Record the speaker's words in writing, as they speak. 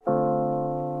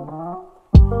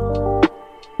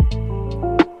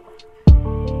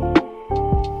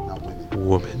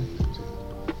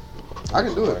I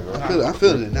can do it. I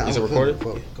feel it now. Is it recorded?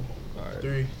 Come on. All right.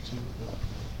 3, 2, 1.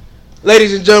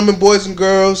 Ladies and gentlemen, boys and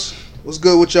girls, what's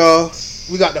good with y'all?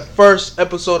 We got the first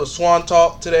episode of Swan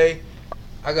Talk today.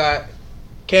 I got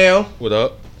Cam. What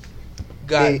up?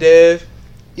 Got Dev.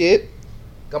 Yep.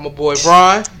 Got my boy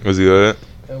Brian. What's good?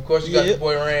 And of course, you got your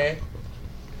boy Rand.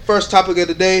 First topic of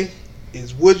the day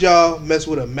is: would y'all mess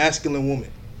with a masculine woman?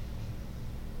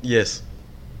 Yes.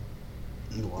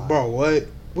 Bro, what?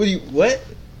 What?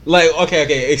 Like,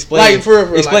 okay. Explain. Like, for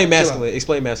real, explain like, masculine.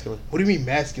 Explain masculine. What do you mean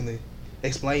masculine?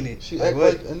 Explain it. She like, act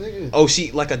what? like a nigga. Oh,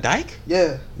 she like a dyke?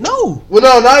 Yeah. No. Well,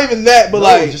 no, not even that, but No,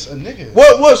 like, just a nigga.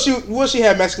 What she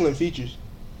have masculine features?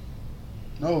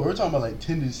 No, we're talking about like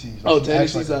tendencies. Like Oh, she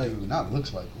acts tendencies, like a like- dude, not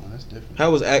looks like one. That's different.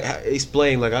 How was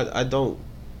explain? Like I don't.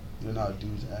 You're not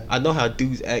dudes act. I know how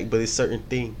dudes act, but it's certain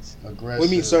things. Aggressive. We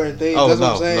mean certain things. Oh That's no,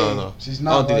 what I'm saying. no. She's I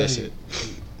not. don't do like, that shit.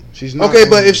 She's not. Okay,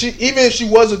 but like- if she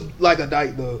was like a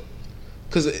dyke though,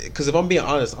 Cause if I'm being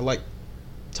honest, I like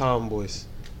tomboys.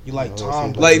 you like No, Tom,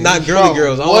 it's Like not girly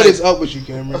girls. I What like, is up with you,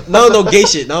 Cameron? No gay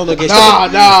shit. No gay shit. Nah.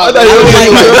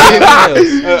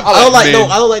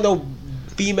 I don't like no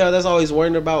female that's always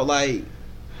worrying about like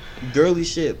girly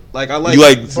shit. Like I like You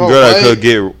like some Bro, girl that like- could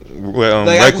get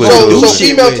Like, I reckless can and go do So shit shit.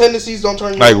 female with- tendencies don't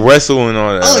turn you Like on? wrestle and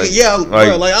all that. I like like, yeah, like,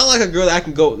 bro, like I like a girl that I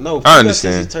can go. No, I female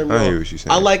understand. tendencies turn me I hear on. what you're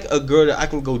saying. I like a girl that I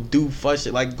can go do fun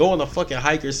shit, like go on a fucking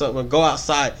hike or something, or go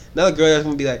outside. Another girl that's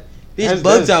gonna be like, "There's That's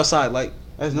bugs this. outside." Like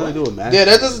That's nothing to do with man. Yeah,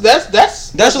 that's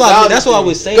what I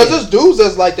was saying. Because there's dudes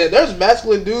that's like that. There's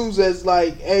masculine dudes that's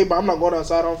like, hey, but I'm not going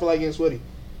outside. I don't feel like getting sweaty.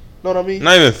 Know what I mean?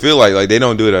 not even feel like they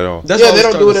don't do it at all. that's Yeah, what I they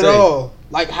was don't do it trying at to say. all.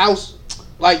 Like house,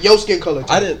 like your skin color.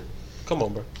 I didn't. Come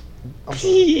on, bro. I'm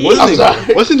sorry. What's I'm an,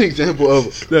 sorry. what's an example of?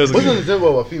 That's What's good. an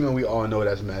example of a female we all know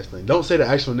that's masculine? Don't say the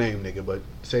actual name, nigga, but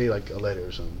say like a letter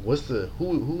or something. What's the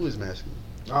who is masculine?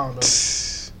 I don't know.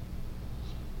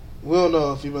 We don't know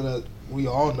a female that we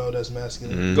all know that's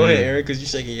masculine. Mhm. Go ahead, Aaron, because you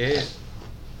shaking your head.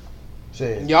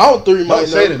 Say it. Y'all three might Don't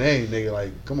say know. the name, nigga.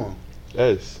 Like, come on.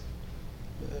 Yes.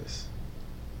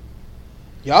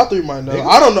 Y'all three might know. Big-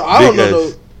 I don't know. I don't Big know.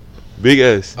 S. Big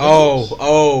S.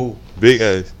 Oh. Big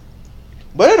S.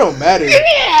 But it don't matter.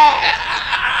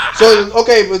 So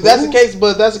okay, but that's the case.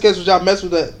 But that's the case. Would y'all mess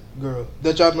with that girl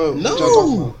that y'all know? No. that y'all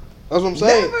talking about? That's what I'm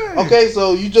saying. Never. Okay,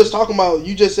 so you just talking about.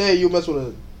 You just said you mess with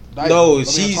a. dyke. No, I mean,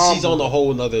 she's Tom. on a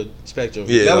whole nother spectrum.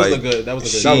 Yeah, that was like, a good. That was a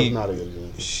good. she- That was not a good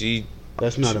example. She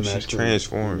That's not a she masculine.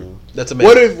 transformed. That's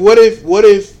amazing. What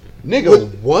if?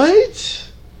 Nigga, what?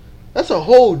 That's a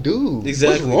whole dude.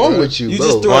 Exactly, What's wrong bro. with you, You bro?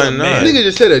 just threw Why out a not? man. Nigga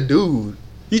just said a dude.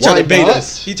 He tried Why to bait not?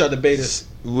 us. He tried to bait us.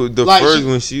 With the Like, first she-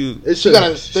 one, she. It's She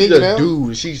got a she's thing a now?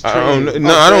 dude. She's I don't know. trained.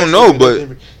 No, I don't know, but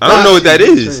I don't know what that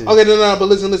is. Okay, no, but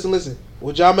listen.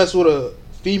 Would y'all mess with a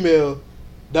female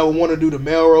that would want to do the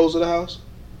male roles of the house?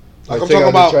 Like I'm take talking out the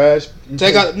about trash.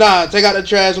 take out the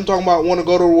trash. I'm talking about want to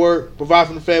go to work, provide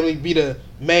for the family, be the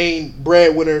main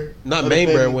breadwinner. Not of the main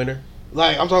family. breadwinner.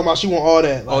 Like I'm talking about, she want all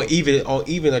that. Like, On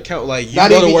even account. Like you not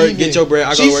go to even work, even. get your bread.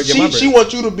 I go to work, get my bread. She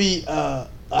wants you to be a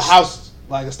house,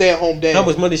 like a stay-at-home dad. How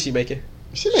much money is she making?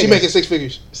 She making 6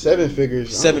 figures. 7 figures.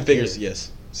 I Seven don't figures. care.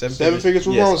 Yes. Seven figures.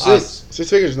 We're Yes, on I- 6. 6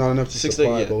 figures is not enough to Six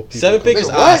supply figures. both people. 7 figures.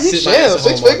 Nigga, I what? You sit my share ass at 6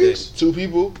 home all day. figures? 2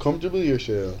 people comfortably or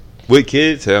share. With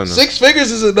kids, hell no. 6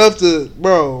 figures is enough to,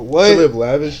 bro. To What? live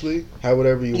lavishly, have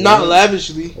whatever you Not want.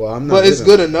 lavishly, Well, I'm not but it's living.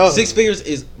 good enough. 6 figures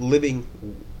is living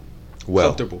Well,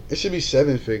 comfortable. It should be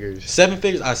 7 figures. 7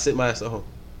 figures, I sit my ass at home.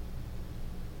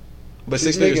 But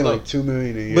She's 6 figures, making no. like $2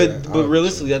 million a year. But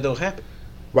realistically, that don't happen.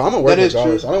 But I'm gonna work That is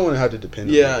regardless. true. I don't want to have to depend.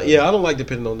 on Yeah, nobody. yeah. I don't like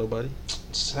depending on nobody.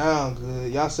 Sound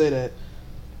good. Y'all say that.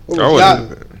 I Y'all-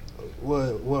 wouldn't-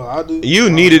 What I do? you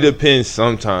need to depend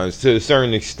sometimes. To a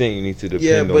certain extent, you need to depend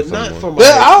Yeah, on but someone. not for my. But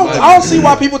I don't see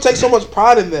why people take so much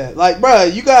pride in that. Like,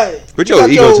 bruh, you got Put you your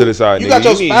got ego to the side, You nigga. got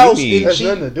your You need- spouse you need- and It has she.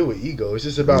 nothing to do with ego. It's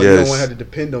just about you Yes. don't want to have to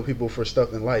depend on people for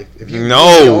stuff in life. If you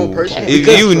No. your own person, If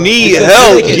because you need Because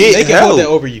help, they can, get they can help. hold that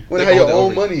over you. when They they have can your hold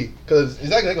own that over you. money, because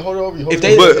exactly they can hold it over you. If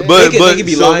they, But- they can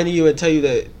be so- lying to you and tell you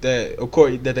that of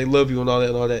course that they love you and all that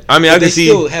and all that. I mean, but I they can see-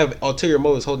 still have ulterior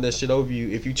motives holding that shit over you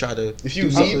if you try to. if you do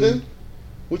leave something. them,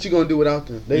 what you gonna do without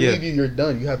them? They Yeah. leave you, you're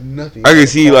done. You have nothing. I You can don't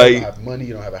see, have a car, like- you don't have money.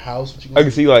 You don't have a house. What you I gonna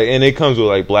can see like, and it comes with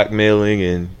like blackmailing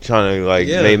and trying to like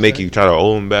Yeah, make you try to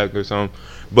owe them back or something.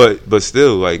 But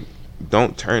still, like,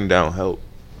 don't turn down help.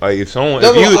 Like if someone,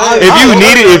 No, if you no, I- if I you don't need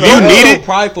it, know. if you I'm need so it,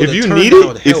 prideful if to you turn need down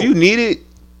it, if help. you need it,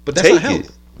 But that's take not help. it.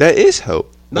 That is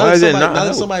help. Not Why if is it somebody, not not if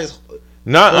help? somebody's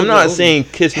Not, I'm over not you. saying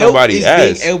kiss Help nobody's is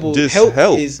ass. being able- Just help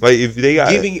help. is Like if they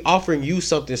got offering you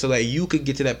something so that you could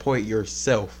get to that point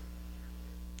yourself.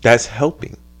 that's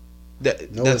helping.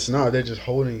 No, it's not. They're just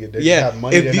holding it. They Yeah, just have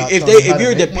money. if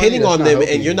you're depending on them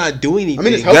and you're not doing anything, I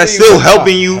mean, it's helping That's you, still but it's not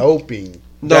helping you. Helping.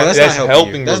 no, that's not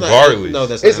helping you. That's regardless. No,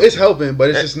 that's not It's helping, but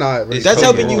it's just not. Really That's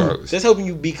helping you. regardless. That's helping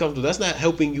you be comfortable. That's not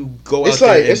helping you go out It's there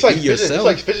like and it's like be fishing, yourself. it's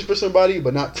like fishing for somebody,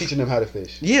 but not teaching them how to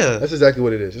fish. Yeah, That's exactly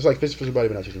what it is. It's like fishing for somebody,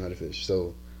 but not teaching them how to fish.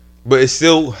 So But it's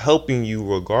still helping you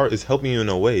regard. It's helping you in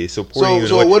a way. It's supporting you in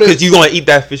so a way. what if- Because you're gonna eat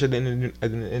that fish at the end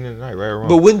of the night, right or wrong?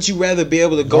 but wouldn't you rather be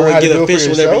able to go learn how and to get do a it for fish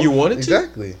whenever yourself. you wanted to?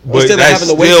 Exactly. But Instead of that's having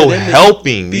to wait for still them to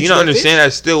helping. feed You you don't that understand fish?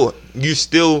 that still you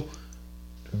still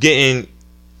getting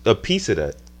a piece of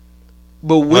that.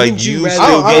 But wouldn't you you rather? still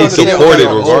I getting understand what supported y'all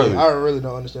talking regardless. about. I really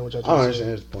don't understand what y'all I don't talking understand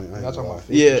about. his point. I ain't Y'all gonna talking lie. about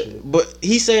fish Yeah, and shit. but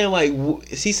he's saying like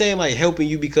he's saying like helping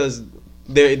you because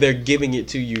they're giving it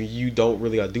to you. You don't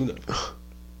really gotta do nothing.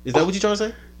 Is that what you're trying to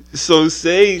say? So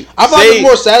say I feel like say, it's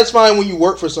more satisfying when you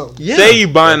work for something. Yeah. say you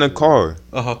buying a car.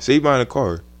 Uh-huh. Say you buying a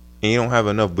car and you don't have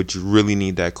enough, but you really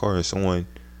need that car, and someone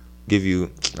give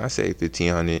you, I say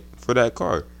 $1,500 for that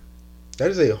car. That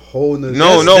is a whole nother.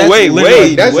 No, That's wait.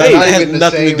 literally- That's wait, not that has even the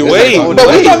nothing to same- do that's with Wait, it. But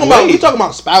wait, we talking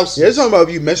about spouses. Yeah, it's talking about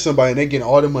if you mess somebody and they getting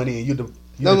all the money and you. That's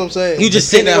what I'm saying. You just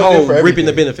sitting at Depending on them home for reaping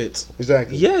the everything. benefits.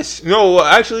 Exactly. Yes. No, well,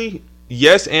 actually,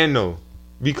 yes and no.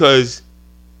 Because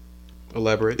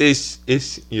Elaborate. it's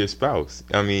your spouse.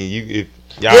 I mean, you if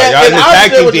Yeah, y'all in and the I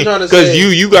tag understand team what you're trying to because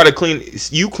say. you gotta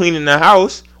cleaning the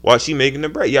house while she making the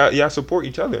bread. Y'all support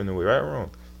each other in a way, right or wrong?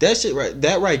 That shit right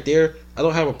there. I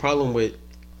don't have a problem with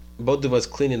both of us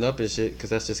cleaning up and shit because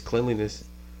that's just cleanliness.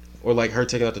 Or like her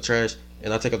taking out the trash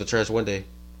and I take out the trash one day.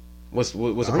 What's the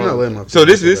I'm problem? not letting my. So female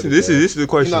this take out the trash. is the You're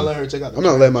question. not letting her take out the I'm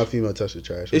not letting my female touch the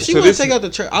trash. If she So want to this take is- out the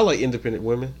trash, I like independent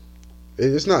women.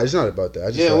 It's not about that. I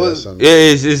just Yeah, feel what- like that's something. Yeah,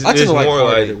 it's I just don't like more like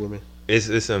hard-headed women. it's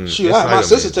Shoot, it's my like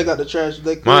sister a, take out the trash.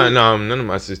 They cool. none of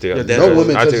my sisters take out Your the dad No does.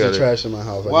 woman I touches take out the trash in my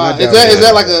house. Like, Why? my Is dad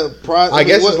that would. like a pride? I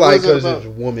guess what- it's what like is it because about? it's a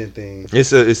woman thing.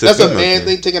 It's a That's a female man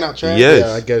thing, taking out trash. Yes.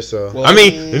 Yeah, I guess so. Well, I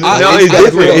mean, I- no, I- it's I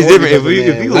different. grew up It's different. If with you a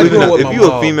man. if you I live grew in up with if my you a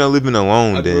mom. female living I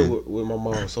alone, grew then up with my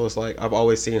mom, so it's like I've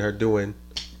always seen her doing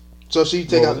So she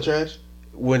take out the trash.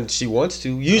 when she wants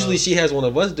to. Usually she has one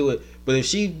of us do it, but if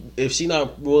she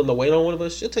not willing to wait on one of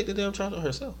us, she'll take the damn trash on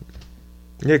herself.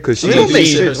 yeah, because I mean, don't make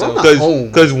she shit herself. I'm not home.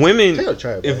 because women Take out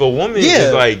trash, if bro. a woman Yeah.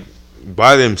 is like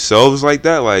by themselves like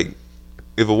that, like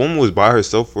if a woman was by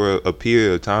herself for a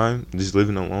period of time, just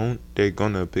living alone, they're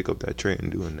gonna pick up that trait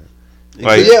and doing that.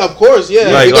 Like, Yeah, of course,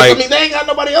 yeah. Like- because, like- I mean, they ain't got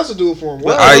nobody else to do it for them.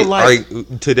 Well, What? I I don't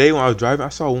like today when I was driving, I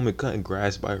saw a woman cutting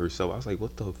grass by herself. I was like,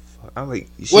 "What the fuck?" I like,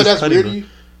 she's What? That's cutting weird to gra- you?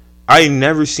 I ain't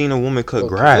never seen a woman cut Okay.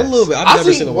 grass. A little bit. I've I never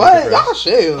seen seen a woman what? cut grass. Y'all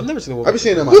shell. I've never seen a woman. I've been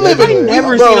seeing it in my We live in, neighborhood.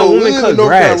 never bro, seen a we woman live in cut North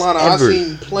grass, Carolina. ever. I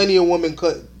seen plenty of women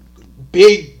cut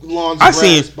big lawns. Of I grass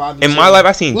seen by in my themselves. life.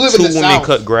 I seen We live in 2 the women South.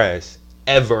 cut grass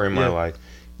ever in my Yeah. life.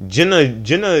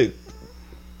 Jenna,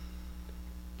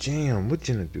 damn, what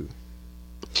Jenna do?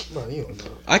 Bro, you don't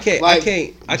know. I can't. Like,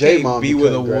 I J-Mom can't be be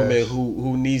with a cutting woman grass.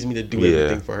 who needs me to do Yeah.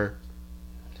 everything for her.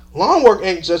 Lawn work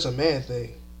ain't just a man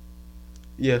thing.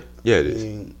 Yeah. Yeah, it I is.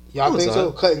 mean, Y'all No, think it's so?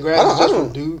 not. Cutting grass I don't- is just I for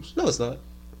don't- dudes. No, it's not.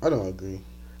 I don't agree.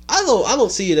 I don't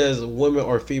see it as a woman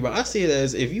or female. I see it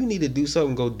as if you need to do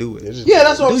something, go do it. It's just- Yeah,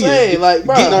 that's what I'm Do your- saying. Like,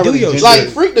 bro, get- do your like shit.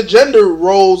 freak the gender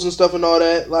roles and stuff and all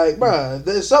that. Like, bro,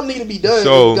 there's something need to be done.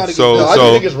 So You gotta get so done. I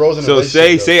just think it's roles in a so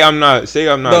relationship, say I'm not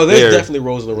No, there's there. definitely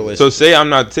roles in a So relationship. say I'm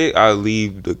not I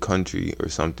leave the country or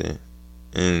something,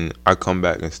 and I come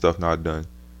back and stuff not done.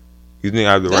 You think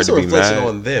I have the That's a right to be reflection mad?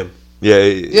 on them. Yeah,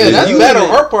 Yeah, that's you bad live on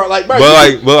in- her part. Like, bro,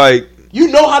 but like you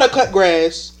know how to cut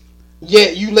grass,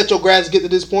 yet you let your grass get to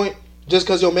this point just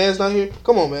because your man's not here.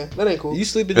 Come on, man, that ain't cool. You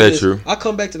sleeping in That's this. true. I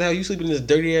come back to the house. You sleeping in this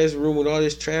dirty ass room with all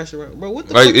this trash around, bro. What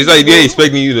the like fuck it's you like doing? they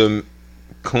expecting you to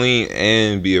clean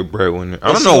and be a breadwinner. I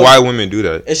And don't she know gonna- why women do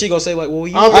that. And she gonna say like, well,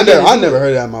 you. I don't I think never, they I do never it.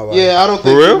 heard that in my life. Yeah, I don't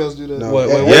think For real? females do that. No, Wait,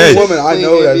 every yes. woman I know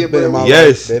Clean, that's be a been in my Yes.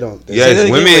 life, they don't. They Say Yes, that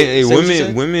again, women, wait, say what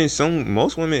you said?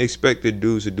 most women expect the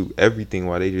dudes to do everything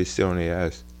while they just sit on their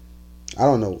ass. I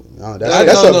don't know. I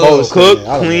That's don't a know. bold Cook, statement.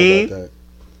 I don't know clean. about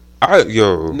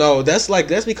that. No,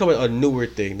 that's becoming a newer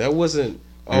thing. That wasn't.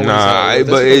 always how Nah, it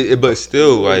was. but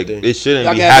still, newer like thing. it shouldn't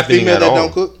Y'all be can have a happening female at that all.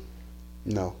 don't cook.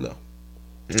 No.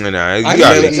 Nah, you I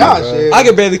gotta. can't- Y'all shit. I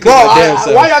can barely cook Bro, my damn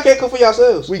self. why y'all can't cook for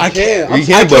yourselves? We I can. can't. We I'm-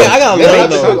 can, I but can't. I got You don't a have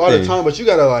to lane cook though. all the time, but you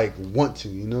gotta like want to,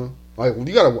 you know. Like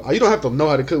you gotta. You don't have to know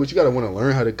how to cook, but you gotta want to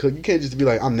learn how to cook. You can't just be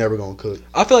like, I'm never gonna cook.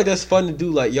 I feel like that's fun to do.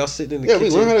 Like y'all sitting in the Yeah, we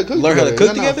kitchen, learn how to cook. learn how to together.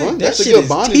 cook Isn't that together. fun? That That's a shit good is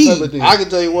bonding type tea. of thing. I can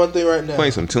tell you one thing right now.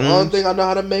 Playing some The only tunes. thing I know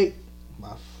how to make, my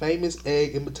famous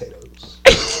egg and potatoes.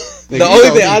 The only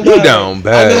thing I know, You down I know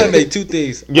bad. how to make two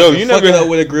things. Yo, I can you fuck never it up had-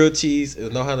 with a grilled cheese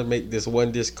and know how to make this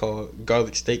one dish called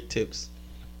garlic steak tips.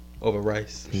 over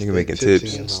rice. Nigga making Tips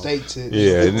tips. in. Steak tips.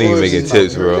 Yeah, Of nigga course. making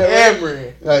tips, bro.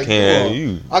 Cameron. Like, Can come on.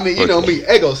 you? I mean, you know me,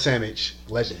 Eggo sandwich,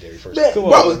 legendary first. Man, Come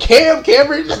bro, on.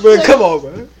 Cameron. Bro, come on,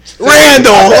 bro.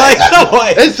 Randall, like, come on.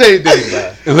 It's the same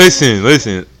thing, bro.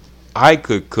 Listen. I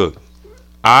could cook.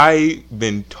 I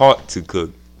been taught to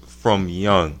cook from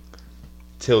young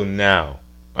till now.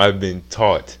 I've been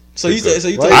taught. So to you cook. say, so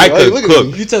you Why- tell I me, why could look at cook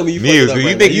me? you tell me you meals. fucking up You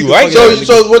right think now. you can like fucking it? up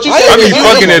So what you I saying be is you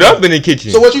fucking don't- it up in the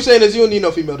kitchen. So what you saying is you don't need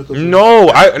no female to cook. No,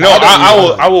 I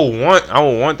I will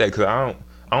want that because I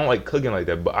don't like cooking like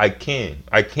that, but I can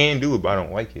do it, but I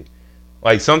don't like it.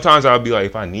 Like sometimes I'll be like,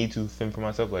 if I need to fend for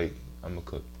myself, like I'm gonna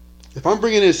cook. If I'm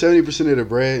bringing in 70% of the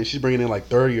bread and she's bringing in like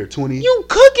 30 or 20, You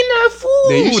cooking that food?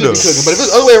 then you should be cooking. But if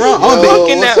it's the other way around, I'm Yo,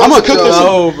 gonna what's I'm up, gonna cook yo? this.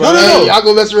 No, bro. No, Hey, y'all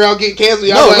gonna mess around, get canceled.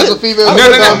 Y'all No, gonna have let- some female. No, to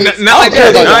cook on me. not like I'm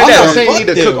that. not Not that. saying you need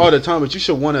to Fuck cook them. all the time, but you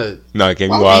should want to. No, it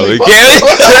can't be Why wild. would It you can't.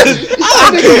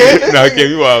 No, it can't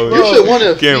be wild. You should want to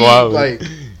Can't feed, wild. like,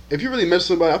 if you really mess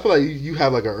with somebody, I feel like you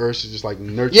have like an urge to just like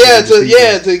nurture. Yeah, them to and feed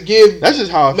them. to give. That's just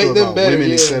how I feel Make them about better, women,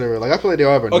 yeah. etc. Like I feel like they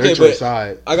all have a Okay, nurturing but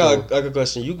side. I got So, a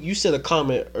question. You said a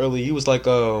comment earlier. You was like,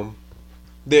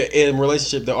 there in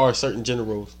relationship there are certain gender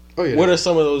roles. oh yeah. What are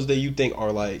some of those that you think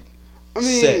are like I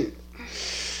mean, set?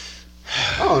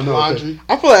 I don't know. Laundry.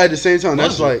 I feel like at the same time,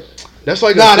 that's like Nah, that's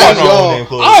Washing y'all. damn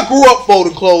clothes. I grew up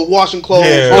folding clothes, washing clothes.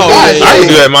 Yeah, Oh, yeah, God, yeah, I can yeah.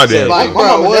 do that in my day. Like, My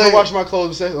mom bro, never what? washed my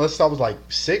clothes unless I was like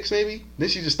 6, maybe. Then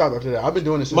she just stopped after that. I've been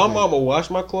doing this. Since My then. mom will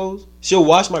wash my clothes. She'll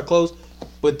wash my clothes,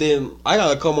 but then I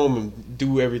gotta come home and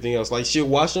do everything else. Like she'll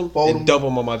wash them Fold and 'em. dump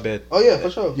them on my bed. Oh yeah, for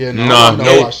sure. Yeah, Nah, no,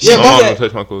 no. wash. Yeah, My but mom that- don't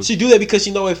touch my clothes. She do that because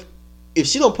she know if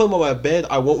she don't put them on my bed,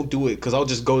 I won't do it because I'll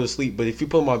just go to sleep. But if you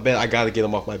put them on my bed, I gotta get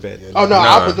them off my bed. Oh no,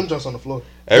 Nah. I put them just on the floor.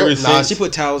 Ever Nah, since, she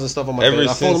put towels and stuff on my ever bed.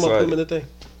 I fold them since, up, put like- them in the thing.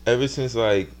 ever since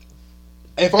like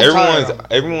If I'm tired,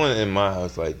 everyone in my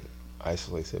house like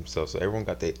isolates themselves, so everyone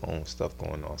got their own stuff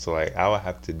going on. So like I would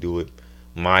have to do it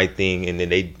my thing, and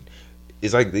then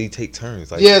it's like they take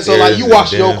turns. Like Yeah, so, like, you theirs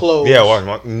wash and your them. clothes. Yeah, wash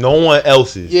my. No one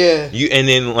else's. Yeah. You and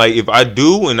then like if I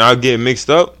do and I get mixed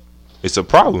up, it's a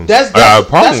problem. that's I got a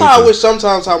problem how I with wish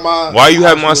sometimes how my. Why you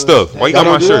have house my was. stuff? Why you Y'all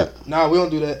got my don't do shirt? Nah, we don't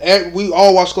do that. We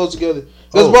all wash clothes together.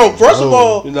 Because, Oh, bro, first of no.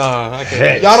 all, Nah, I Heck.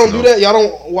 can't. y'all don't do No. that. Y'all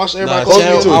don't wash Nah, everybody's clothes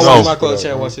Chad, clothes. me too. I wash No. my clothes.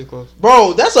 Chad wash his clothes.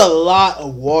 Bro, that's a lot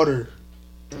of water.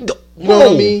 You know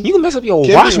what I mean? You can mess up your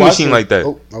Kim be washing machine washing- like that.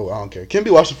 Oh, I don't care. Kim be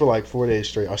washing for like 4 days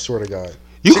straight. I swear to God.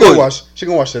 You She gonna could. wash. She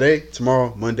gonna wash today,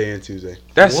 tomorrow, Monday, and Tuesday.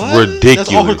 That's What? ridiculous.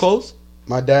 That's all her clothes.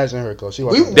 My dad's and her clothes. She We,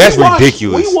 washes. That's we wash-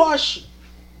 ridiculous. We wash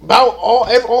about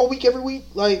all week, every week.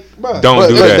 Like, bro. Don't But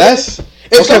do that. That's If okay.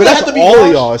 But something that's had to be all of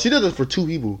washed- y'all. She does it for 2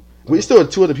 people. We still have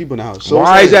 2 other people in the house. So it's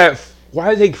Why like- is that? Why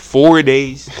does it take 4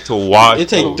 days to wash? It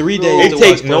take clothes? 3 days It to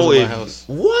takes wash no. clothes in It, my house.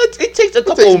 what? It takes a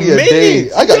couple takes me a day.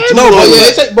 minutes. I got two No, Bro, but yeah,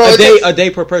 it take- bro, it takes- a day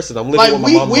per person. I'm living Like, with my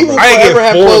we- mom. we and my were- brother. I Forever get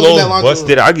have 4 clothes in that loads laundry room.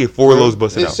 busted. I get 4 loads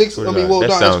busted It's out. six- Swear I to mean, God. well, that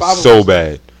no, it's sounds 5 so loads.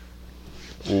 bad.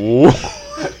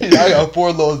 I got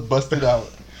 4 loads busted out.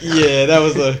 Yeah, that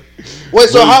was a. Wait,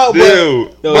 so how? Still,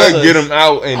 No, but it's get a- them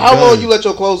out and How done. long you let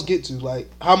your clothes get to? Like,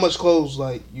 how much clothes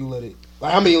like you let it?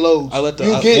 Like, how many loads? I let the-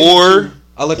 you I- get.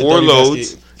 I let the 4 dirty loads.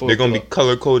 basket full They're gonna be up.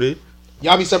 color coded.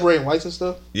 Y'all be separating whites and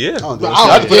stuff. Yeah. I don't do Bro, that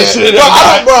I shit. don't, put yeah. shit in bro, the I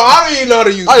box. don't, bro, I don't even know how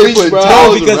to use I just bleach, put bro.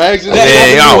 towels because and rags in that there. Yeah, happened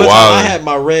to me y'all one time. wild. I had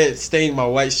my red stained my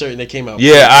white shirt and they came out.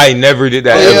 Yeah, I never did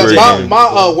that Oh, ever yeah, again.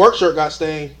 my work shirt got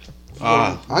stained.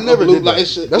 Ah. I never Blue, did like, that.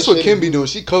 it's- That's it's what shit. Kim be doing.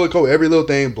 She color code every little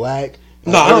thing black.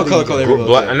 No, I don't Everything color is code black. every little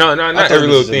Black, thing. no, I not told every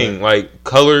you little this is thing. Like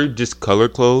color, just color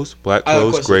clothes, black I have a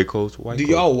clothes, question. gray clothes, white Do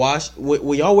clothes. y'all wash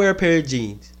when y'all wear a pair of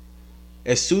jeans?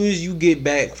 As soon as you get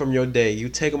back from your day, you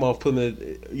take them off,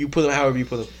 you put them however you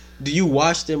put them. Do you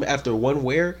wash them after one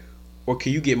wear, or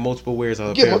can you get multiple wears on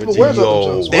a Get pair of multiple wears jeans? on Yo,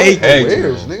 them Jones. Thank heck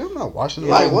Wears, no. nigga. I'm not washing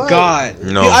Like them. what? God,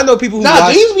 No. I know people who Nah,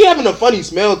 wash. jeans be having a funny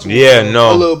smell to Yeah, them.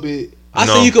 no. A little bit. I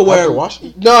No. say you could wear. After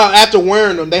washing? No, after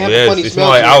wearing them, they have a Yes, funny it smell. smell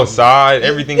like to them. outside.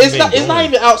 Everything. It's not. It's not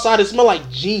even outside. It smell like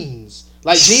jeans.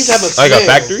 Like jeans have a smell. like a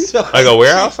factory, like a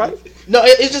warehouse. Like No,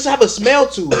 it just have a smell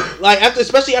to it. Like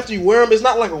especially after you wear them, it's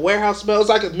not like a warehouse smell. It's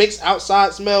like a mixed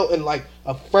outside smell and like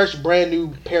a fresh, brand new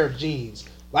pair of jeans.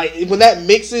 Like when that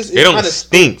mixes, it They don't kind of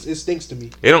stink. stinks. It stinks to me.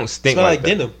 they don't stink Smell like like that.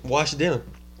 denim. Wash denim.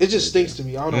 It just stinks to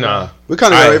me. I don't know. Nah, why. We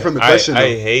kind of got away from the question. I though.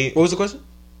 hate. What was the question?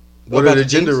 What about are the the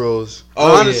gender jeans? roles?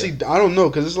 Oh, Honestly, I don't know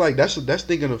because it's like that's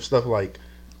thinking of stuff like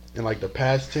in like the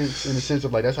past tense in the sense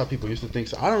of like that's how people used to think.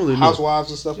 So I don't really know. Housewives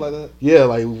and stuff like that. Yeah,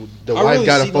 like the I wife really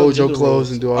gotta see no fold your gender clothes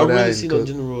roles. and do all I that. really and see no cook.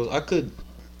 gender roles. I could.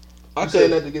 You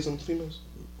saying that to get some females?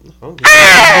 I don't get it.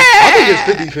 I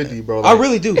think it's 50-50, bro. I Like,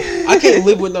 really do. I can't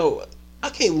live with no. I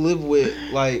can't live with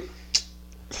like.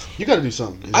 you gotta do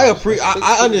something.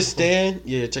 I understand.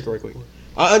 Yeah, check it right quick.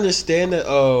 I understand that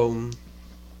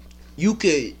you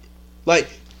could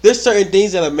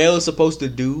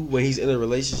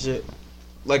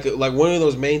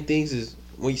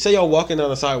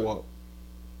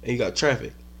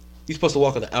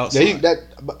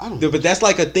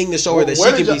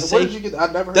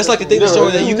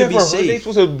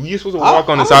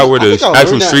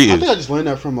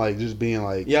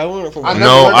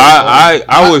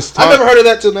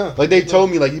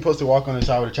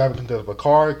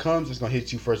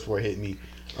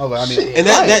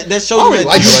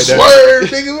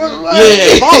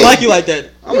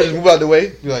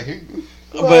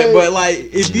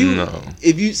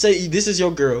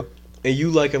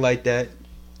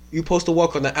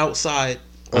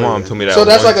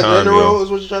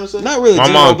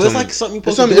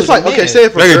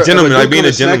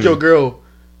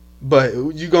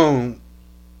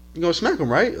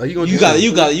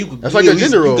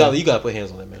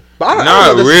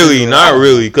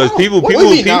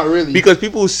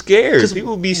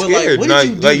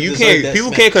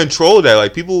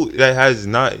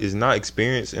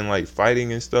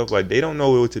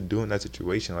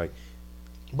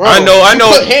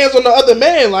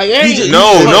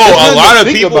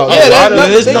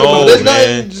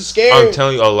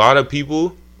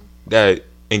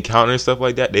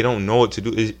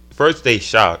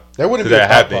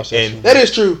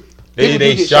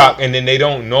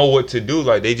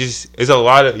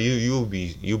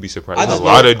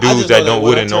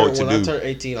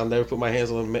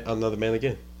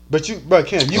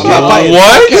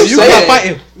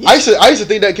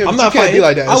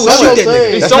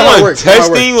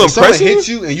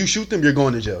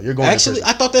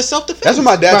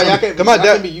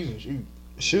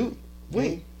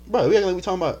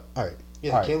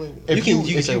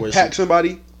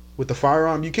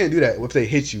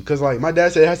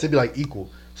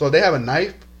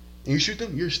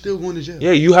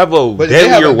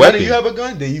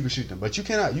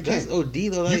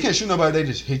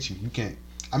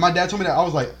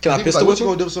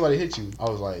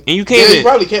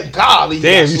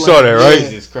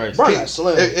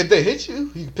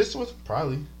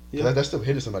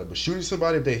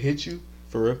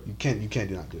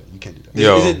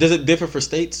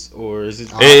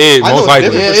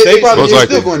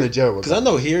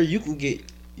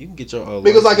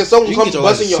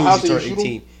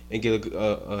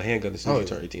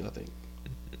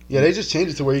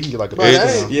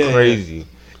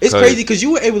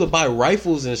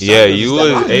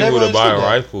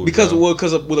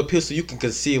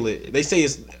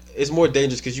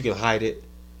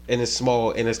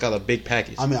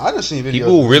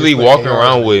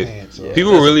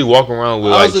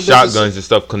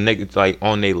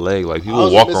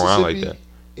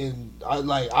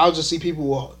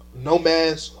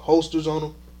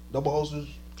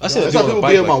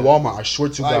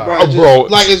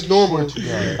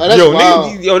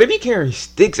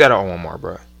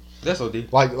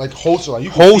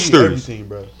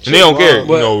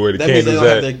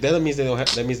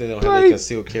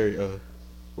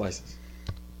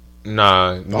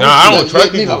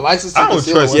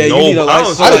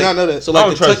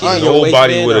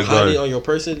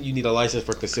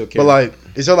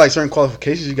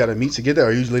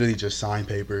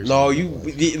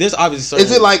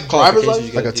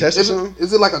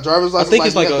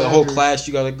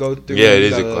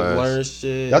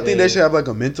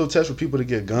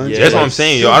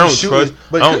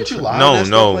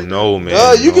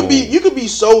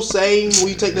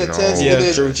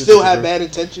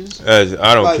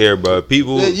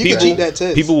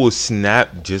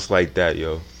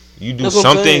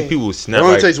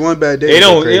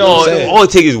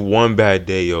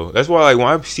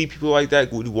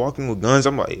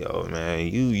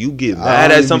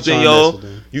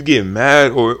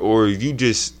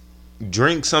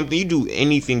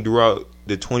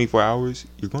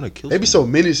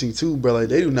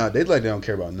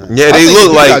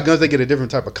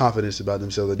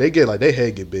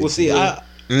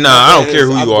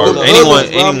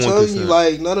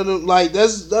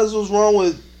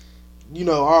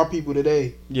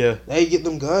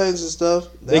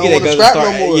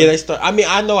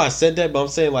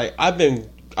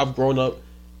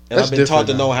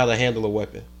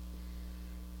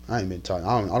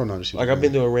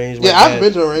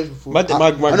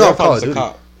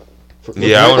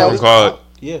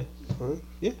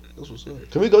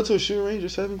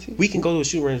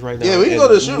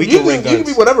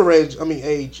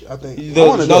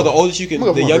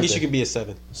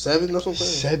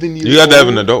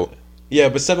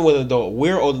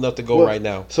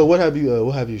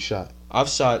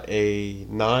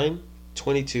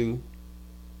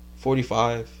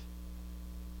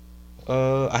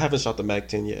I haven't shot the Mac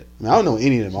 10 yet. I don't know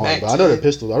any of them all, Mac but I know the 10.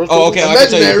 pistols. Are those Oh, pistols? okay. I can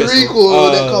Imagine tell you that a pistol.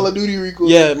 recoil, that Call of Duty recoil.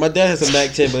 Yeah, my dad has a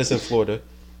Mac 10, but it's in Florida.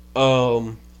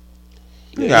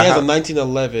 He has a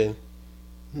 1911.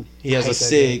 He has I a hate that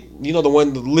SIG. You know the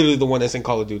one, literally the one that's in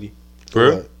Call of Duty. For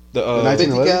real? The The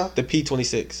 1911? cal? the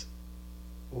P26.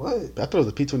 What? I thought it was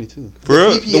a P22. For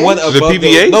real? PPH? The one The above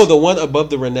PPH? no, the one above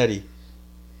the Renetti.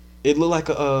 It looked like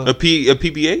A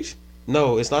PPH?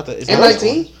 no, it's not the it's not that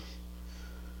one. M19?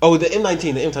 Oh, the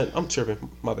M19, the M19. I'm tripping.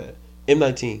 My bad.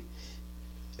 M19.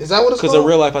 Is that what it's Because called? in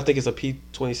real life, I think it's a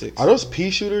P26. Are those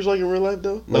P shooters like in real life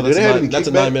though? No, Like, that's, do they have a, any that's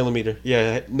a kickback? 9mm.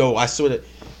 Yeah, no, I swear that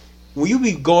when you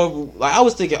be going, like I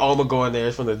was thinking, oh, I'm gonna go in there,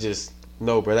 it's gonna just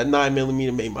no, bro. That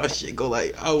 9mm made my shit go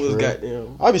like I was For real?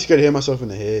 goddamn. I'd be scared to hit myself in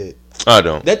the head. I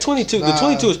don't. That 22, the Nah.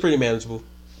 22 is pretty manageable.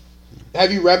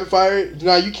 Have you rapid fired?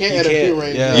 No, you can't You at a can't, pin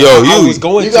range. yeah. Yo, I you- was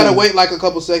going. You gotta to, wait like a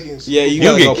couple seconds. Yeah, you You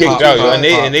gotta get go kicked pop, out, pop, and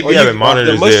they pop. be Or having the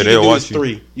monitors most there. you They'll can do watch is you. 3.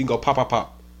 You can go pop, pop,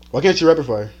 pop. Why can't you rapid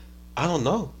fire? I don't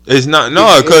know. It's not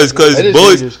no, because It is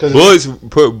dangerous,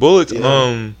 'cause bullets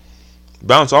Yeah.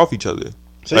 bounce off each other.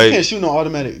 So Like- you can't shoot no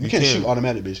automatic. You can't can't. shoot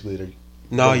automatic basically.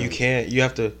 No, Yeah. you can't. You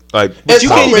have to. Like But It's you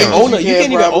some can't even ranges own you a. You can,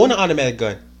 can't even probably. own an automatic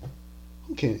gun.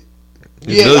 You can't.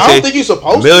 Yeah, I don't think you're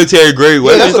supposed to. military grade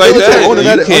weapons that's a like military that. You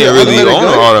automatic- can't really automatic own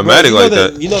gun. an automatic Bro, you like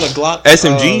know that. You know the Glock.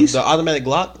 SMGs? The automatic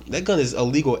Glock. That gun is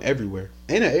illegal everywhere.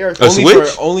 Ain't an AR? A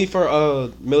Only switch?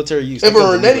 for military use. If That a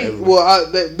gun's illegal Renetti, everywhere.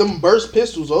 well, them burst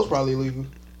pistols, those probably illegal.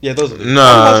 Yeah, those are legal.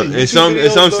 Nah, watching in YouTube some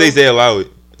videos, states though. they allow it.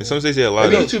 In some states they allow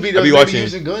Like it. YouTube I videos, be they be watching.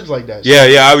 using guns like that.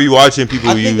 Yeah, I be watching people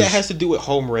I think use. that has to do with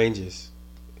home ranges.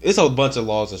 It's a bunch of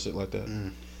laws and shit like that.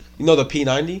 You know the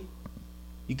P90?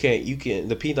 You can't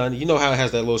the P90, you know how it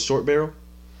has that little short barrel?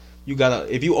 You gotta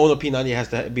if you own a P90 it has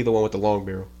to be the one with the long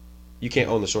barrel. You can't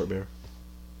own the short barrel.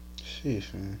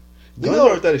 Sheesh, man. You Guns know-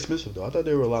 aren't that expensive though. I thought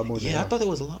they were a lot more. than Yeah, I that. thought there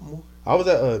was a lot more. I was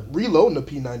at Reloading the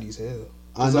P90s, hell.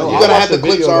 I know. You I gotta watched have the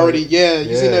clips video of already. it. Yeah,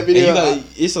 you seen Yeah. that And video? you got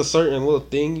it's a certain little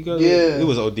thing you got. Yeah. It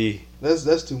was OD.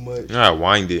 That's too much. I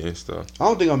wind it and stuff. I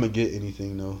don't think I'm gonna get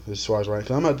anything though, as far as right.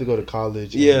 Cause I'm gonna have to go to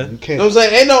college. and Yeah. you You can't. know what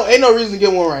I'm saying? Ain't no reason to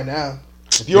get one right now.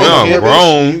 If you're No, on campus,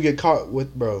 wrong. you get caught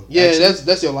with bro. Yeah, Actually-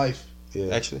 that's your life.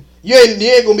 Yeah. Actually. You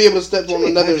ain't gonna be able to step on You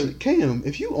another. actually, Cam,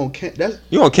 if you on camp, that's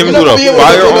You on You're chemist not with gonna be a able to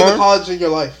go to another firearm? college in your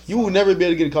life. you will never be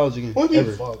able to get to college again. What do you mean,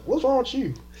 Ever. fuck? What's wrong with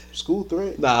you? School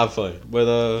threat? Nah, I'm fine. But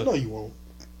No, you won't.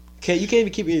 you can't even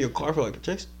keep it in your car for like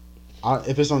protection.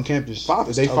 If it's on campus, Five if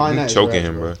is they tough. find that, it's Choking rats,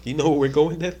 him, bro. You know where we're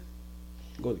going then?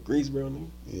 Going to Greensboro nigga.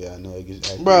 Yeah, I know. It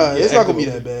gets active. Bruh, it's Yeah, not gonna be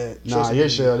cool. that bad. Nah, Trust you're me.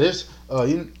 sure this.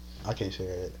 I can't share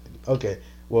it. Okay.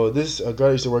 Well, this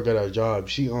girl used to work at our job.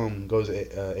 She goes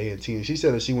to A&T, and she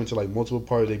said that she went to like multiple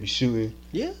parties. They be shooting.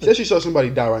 Yeah. She said she saw somebody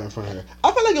die right in front of her.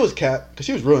 I felt like it was cap because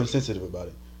she was real insensitive about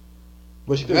it.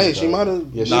 But she Hey, she might have.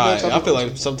 Yeah, she Nah, been I feel talking-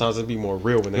 like sometimes it'd be more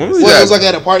real when they When was was Well, that? it was like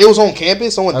at a party. It was on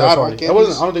campus. Someone At a died on party. campus. It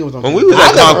wasn't. I don't think it was on. When we campus. was I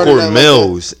at never heard of Concord that like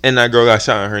Mills and that girl got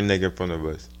shot in her neck in front of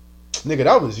us. Nigga,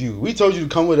 that was you. We told you to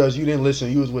come with us. You didn't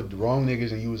listen. You was with the wrong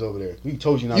niggas, and you was over there. We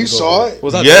told you not. You to go saw over there. it?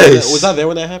 Was I Yes. there? Was I there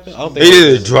when that happened? I don't think They I did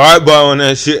a was. drive-by on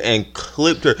that shit and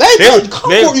clipped her.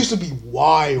 Concord used to be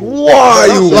wild. Why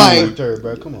Don't you? say like- clipped her,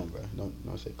 bro. Come on, bro. Don't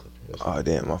say clipped her. That's, Oh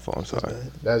damn, my fault. I'm sorry.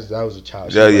 that was a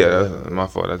child. Yeah, She yeah, was that's my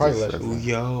fault. Probably That's less. Ooh,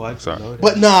 yo, I Sorry. didn't know that.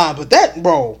 But nah, but that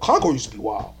bro, Concord used to be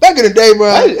wild. Back in the day, bro.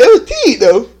 It was tea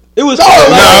though. It was No, No,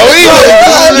 we You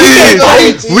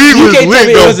was can't lit. tell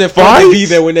me it The wasn't fun to be fights,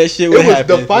 there when that shit It would was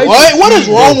happen. the fight. What is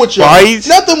wrong with you? fights,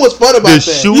 Nothing was fun about the that.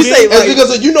 shooting. You say It's like,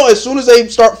 because you know, as soon as they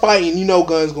start fighting, you know,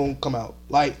 guns gonna come out.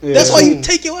 Like that's Yeah. why you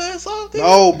take your ass off. Dude.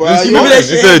 no, bro. It's You Remember know, that It's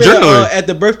shit the happened, adrenaline.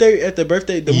 at the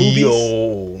birthday, the movies.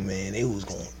 Yo, man, it was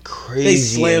going crazy. They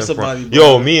slammed in the front. somebody, bro.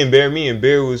 Yo, me and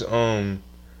Bear was in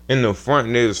the front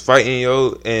and they was fighting,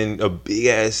 yo, and a big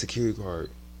ass security guard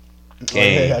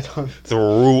came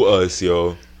through us,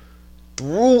 yo,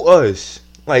 through us,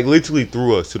 like literally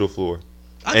threw us to the floor.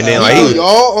 And then like you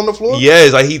y'all on the floor.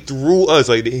 yes, like he threw us,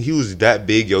 like he was that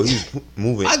big, yo. He was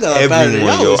moving I got up out of there.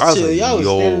 everyone, Y'all yo. was I was chill. like, Y'all was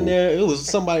yo. standing there. It was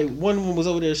somebody. One of them was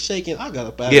over there shaking. I got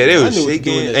up out. Yeah, of they there. was I knew what to do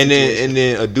in shaking, that and situation.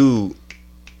 then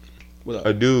What up?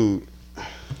 a dude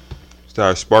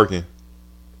started sparking in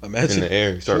Imagine. the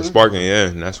air. He started sparking, yeah,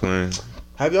 and that's when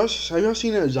Have y'all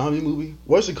seen that zombie movie?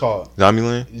 What's it called?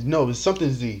 Zombieland, No, it's something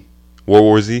Z. World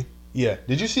War Z. Yeah.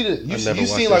 Did you see the? You never seen watched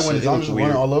like that when the shit. It zombies was were running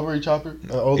weird. all over each other?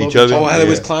 Each other? Oh, how they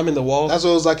was Yeah. climbing the wall. That's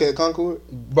what it was like at Concord.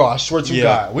 Bro, I swear to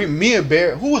Yeah. God, me and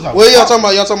Bear. Who was I? What y'all talking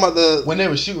about? Y'all talking about the? When they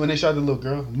were shooting, when they shot the little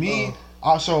girl. Me,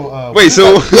 Wait, so I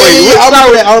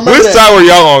remember which that. side were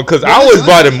y'all on? Because I was listen,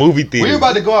 by the movie we theater. were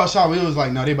about to go outside. We was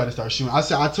like, no, they about to start shooting. I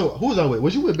told, who was I with?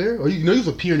 Was you with Bear? Or you was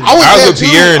with Pierre? I was I there was too.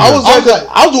 with Pierre and I was them. there.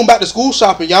 I was doing back to school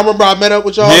shopping. Y'all remember I met up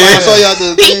with y'all? Yeah. Like, I saw y'all at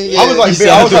the thing. I was like, said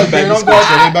Bear, I was Bear, back to don't go out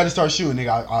there. They about to start shooting,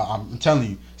 nigga. I'm telling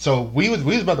you. So we was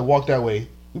about to walk that way.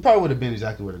 We probably would have been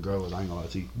exactly where the girl was. I ain't gonna lie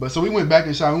to you. But so we went back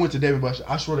inside. We went to David Bush.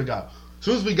 I swear to God, as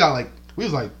soon as we got we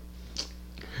was like.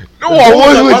 No, I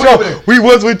was with over y'all. there. We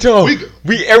was with y'all.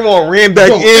 Everyone ran back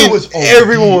Bro, in. it was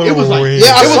Everyone it was like ran.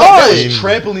 Yeah, I it was saw like it. they was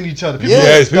trampling each other. People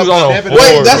Yes, we was on a snapping- floor.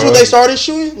 Wait, that's bro. when they started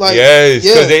shooting? Like, Yes,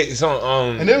 yeah. because they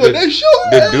some and they were like, they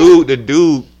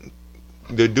shooting.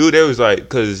 the dude they was like,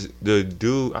 because the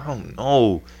dude, I don't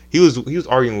know, he was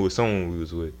arguing with someone we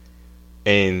was with,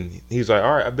 and he was like,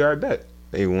 all right, I'll be right back.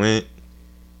 They went,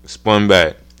 spun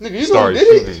back, Nigga, you started know,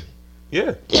 did shooting. it?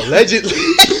 Yeah, Allegedly.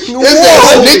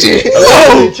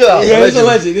 Whoa. Chill out. Yeah, it's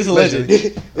alleged. It's alleged.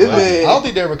 This I man. don't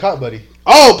think they ever caught Buddy.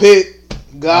 Oh, Pitt.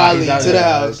 Golly, He's out to the there.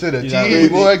 house. To the He's out TV, there.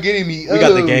 boy, getting me. We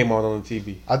got the game on the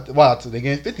TV. Wow, they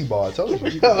getting 50 ball. I told you.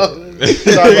 Sorry about Yeah,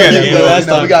 that, yeah, bro. last You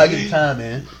know, time. we gotta get time,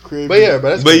 man. But yeah, but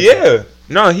that's but crazy. yeah,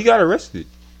 no, he got arrested.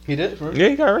 He did. For real? Yeah,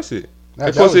 he got arrested.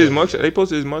 That They posted his was- mugshot. They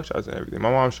posted his mugshots and everything. My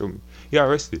mom showed me. He got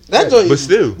arrested. That joint, But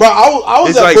still, bro, I was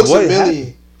It's at like, Books what a Million.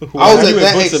 happened? I was You at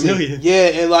that Books a exit. Million.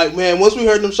 Yeah, and like, man, once we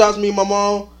heard them shots, me and my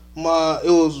mom,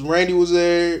 it was Randy was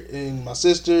there, and my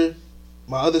sister,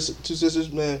 my other two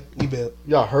sisters, man, we bailed.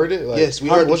 Y'all heard it? Like, Yes, we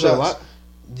how- heard the was that a shots. lot?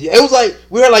 Yeah, it was like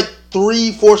we heard like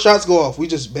 3-4 shots go off. We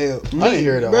just bailed. I didn't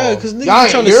hear it at Bro, all. because niggas Y'all be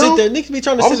ain't trying to hear sit him? there. Niggas be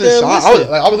trying to I sit was in there and shock. I listen.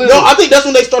 was No, literally. I think that's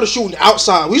when they started shooting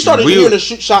outside. We started We- hearing the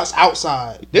shots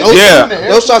outside. They Those, shooting Yeah. in the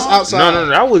air those shots sometimes? outside.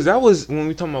 No, that was when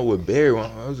we talking about with Barry. When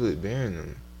I was with Barry and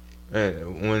them,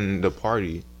 and when the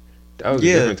party, that was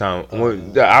Yeah. a different time.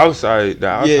 When the outside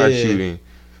Yeah. shooting,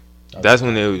 that's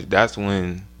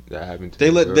when that happened. To They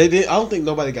the let girl. they did. I don't think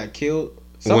nobody got killed.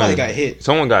 Somebody When- got hit.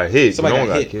 Someone got hit. Somebody no got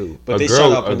one hit. got killed. But a they girl,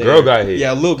 shot up a in girl there. got hit.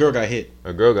 Yeah, a little girl got hit.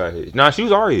 A girl got hit. Nah, she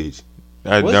was our age.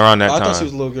 What? Around that I time, thought she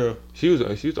was a little girl. she was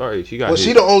our age. She got Was hit.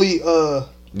 she the only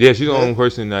Yeah, she's the only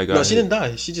person that got. No, she hit. didn't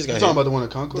die. She just You got talking hit. about the one at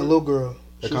the Concord? little girl?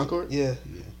 The She was- Concord? Yeah.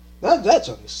 That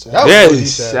joint is sad. That was Yeah, really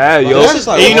it's sad. sad, Like, yo. that's just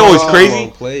like And you know what's wrong crazy?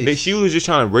 place. That she was just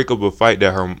trying to break up a fight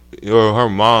that her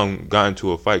mom got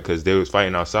into a fight because they was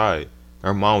fighting outside.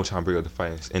 Her mom was trying to break up the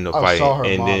fight and end up I fighting, saw her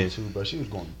and mom then too, but she was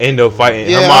going. end up fighting.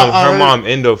 Yeah, I her heard- mom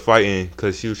ended up fighting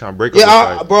because she was trying to break up the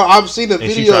Yeah, fight. bro, I've seen the And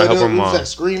she video tried to of help her them. It was mom. that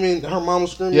screaming. Her mom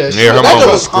was screaming. Yeah, Yeah, her that mom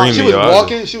joint was screaming, She was y'all.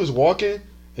 walking. She was walking,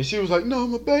 and she was like, "No,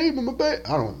 my baby, my baby."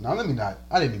 I don't. Now let me not.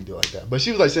 I didn't even do it like that. But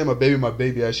she was like saying, "My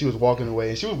baby," as she was walking away,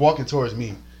 and she was walking towards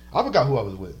me. I forgot who I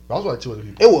was with. I was with like 2 other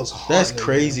people. It was hard. That's man.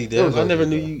 crazy, It dude. was I never okay,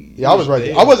 knew bro. you. Yeah, I was right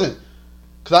there. I wasn't,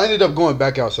 because I ended up going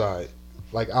back outside,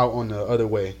 like out on the other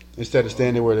way, instead of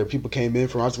standing where the people came in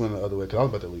from. I just went the other way because I was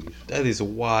about to leave. That is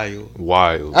wild.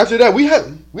 Wild. After that, we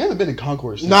haven't been in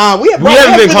Concord since. Nah, we haven't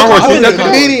been to Concord Concord since in that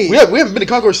a video. minute. we haven't been to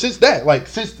Concord since that. Like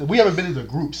since we haven't been as a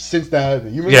group since that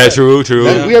happened. You remember Yeah, that? true.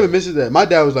 That- We haven't been since that. My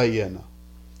dad was like, "Yeah, no."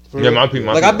 Yeah, my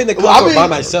people. Like I've been to Well, I've Concord by been-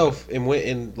 myself and went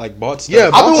and like bought stuff. Yeah,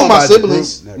 I've been with my as a group,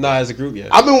 siblings. never. Nah, as a group, yeah.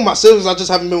 I've been with my siblings. I just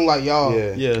haven't been with like y'all.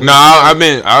 Yeah. Yeah. Nah, I've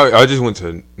been. I just went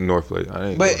to North Lake. I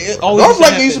didn't. But go to it North always North Lake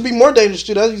happen. used to be more dangerous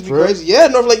too. That used to be For real? crazy. Yeah,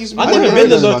 North Lake used to be I've more never dangerous.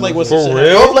 been to North North Lake Lake. once. For since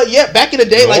real? North Lake, yeah, back in the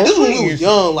day, like this North when we Lake was used-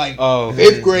 young, like Oh,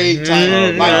 5th grade type,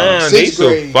 Mm, like nah, they 6th used to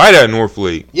grade. fight at North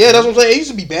Lake. Yeah, that's what I'm saying. It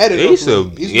used to be bad at They North used to-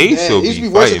 Lake. It they used to bad. It used to be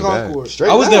worse than fighting bad. Concord.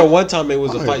 Straight I was up. there one time. It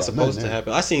was I a don't fight hear about supposed to nothing.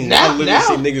 happen. I seen. Now- I literally now-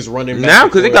 seen niggas running back Now,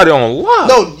 and because they forth. got it on lock.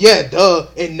 No, yeah, duh.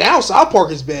 And now South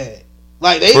Park is bad.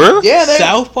 Like they, For real? yeah, they,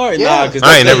 South Park. Yeah. Nah, because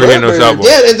I ain't never heard no South Park.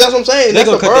 yeah, and that's what I'm saying. They That's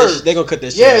gonna the cut bird. that. They gonna cut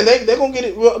that shit. Yeah, out. and they gonna get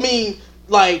it. Well, I mean,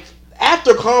 like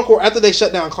after Concord, after they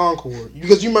shut down Concord,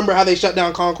 because you remember how they shut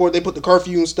down Concord, they put the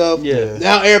curfew and stuff. Yeah.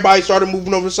 Now everybody started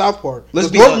moving over to South Park. Let's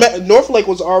 'Cause be honest. North Lake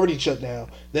was already shut down.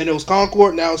 Then it was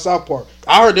Concord. Now it's South Park.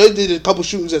 I heard they did a couple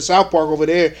shootings at South Park over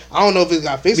there. I don't know if it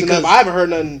got fixed or not. Because- But I haven't heard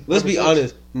nothing. Let's ever be since.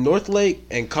 honest. North Lake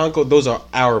and Concord, those are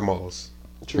our malls.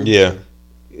 Yeah.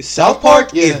 South Park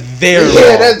Yeah. is their mall.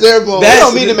 Yeah, that's their ball. They That's-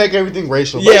 don't mean to make everything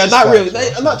racial. but Yeah, it's not just really.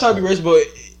 facts, I'm bro. not trying to be racist, but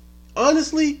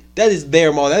honestly, that is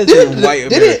their mall. That is in Didn't white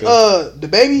America. the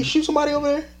baby shoot somebody over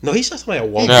there? No, he shot somebody at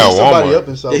He Walmart. beat Yeah, somebody Walmart. up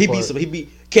in South Yeah, he Park. beat some. He beat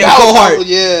Cam That was Cohart. South-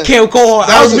 yeah. Cam Cohart.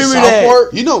 That I was in remember South that. Park.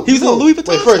 You know, He was in the Louis Vuitton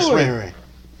Wait, first, store. Rain.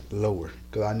 Lower,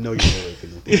 because I know you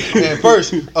know it. Man,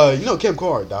 first, you know Kim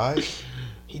Carr died.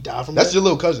 He died from That's that. your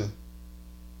little cousin.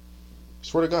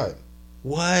 Swear to God,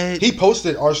 What? he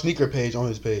posted our sneaker page on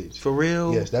his page. For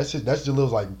real? Yes, that's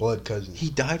Jalil's like blood cousin. He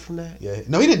died from that? Yeah,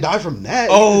 no, he didn't die from that.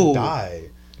 Oh. He didn't die.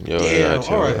 Yo, Damn, I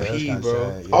chill. alright. that's RIP, kinda bro.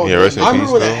 sad. Oh, Yeah, rest in I remember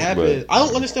peace, when that though, happened. I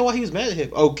don't understand why he was mad at him.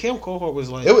 Oh, Cam Cohart was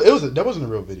like, That wasn't a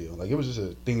real video. Like it was just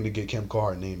a thing to get Kim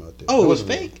Carr name out there. oh, it was wasn't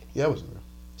real. fake. Yeah, it wasn't real.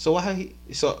 So why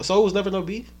he? So it was never no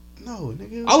beef. No,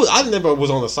 nigga. I never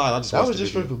was on the side. I just That watched was the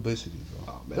just for video. publicity,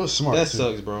 bro. Oh, man. It was smart. That too.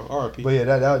 sucks, bro. RIP. But yeah,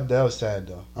 that was sad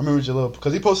though. I remember Jalil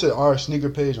because he posted our sneaker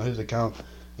page on his account,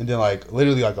 and then like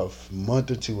literally like a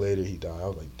month or two later he died. I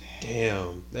was like, damn.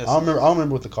 Damn. That's, I don't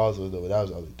remember what the cause was though. But I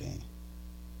was like, dang,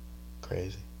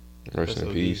 crazy. Rest That's in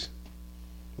OD. peace.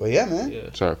 But yeah, man. yeah,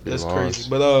 Sorry for that's your crazy.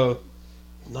 loss.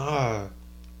 But nah,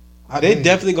 I they think-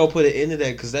 definitely gonna put an end to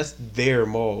that because that's their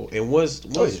mall. And once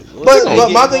Oh, yeah. But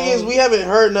they my get thing is, involved- we haven't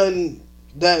heard nothing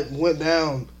that went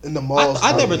down in the malls.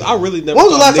 I really never. When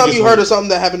was the thought last time niggas you heard were- of something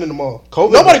that happened in the mall?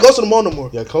 COVID. Nobody goes to the mall no more.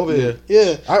 Yeah, COVID.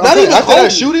 Yeah, Not not even after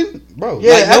that COVID. shooting, bro.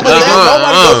 Yeah, like, after that,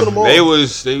 nobody goes to the mall.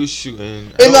 They was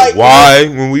shooting. And like- why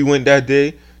when we went that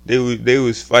day? They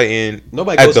was fighting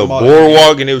Nobody at goes to the the mall.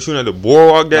 boardwalk, and they were shooting at the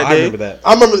boardwalk that I day. remember that.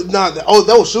 I remember that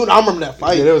was shooting. I remember that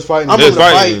fight. Yeah, they was fighting. I They remember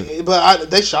the was fighting. fight,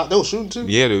 but they shot. They were shooting too.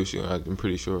 Yeah, they were shooting. I'm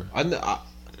pretty sure.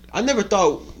 I never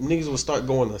thought niggas would start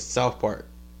going to South Park.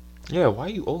 Yeah, why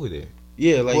you over there?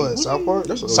 Yeah, like What, South Park?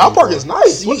 That's a South Park park. is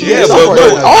nice. What you Yeah, mean, but South Park no,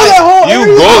 is nice? all that whole You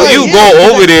area, go, like, you yeah.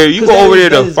 go over there. You 'cause go that over is- there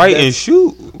that to is- fight that's- and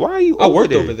shoot. Why are you? I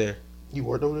worked there? over there. You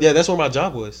worked over there. Yeah, that's where my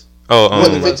job was. Oh,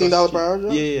 What, the Yeah. $15 per hour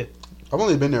job? Yeah. I've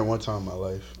only been there one time in my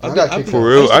life. I've I got been- kicked I've out. for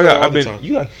real. I used to go all I've the been. time.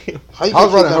 You got. How you I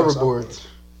was get riding kicked out of South Park? hoverboards.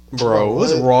 Bro,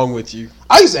 what's What? wrong with you?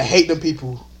 I used to hate them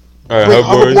people. Alright, Bring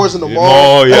hoverboards in the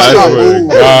mall. Oh yeah, That's I not swear to cool.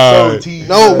 God.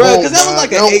 No, Bro, Oh, because that was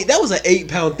like no. that was an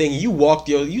 8-pound thing. You walked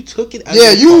you took it. Out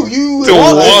Yeah, of your car. you. To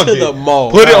walked walk into it. the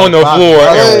mall. Put it on the floor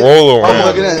Hey, and roll I'm around.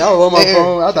 looking at it. I was on my Hey.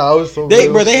 phone. I thought I was so. They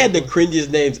real. bro, they had the cringiest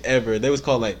names ever. They was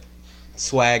called like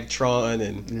Swagtron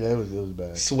and Yeah, it was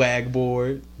bad.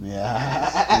 Swagboard.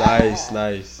 Yeah.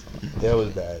 Nice. That was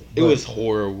bad. It was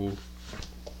horrible.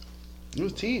 It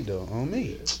was T though on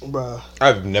me. Bruh,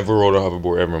 I've never rode a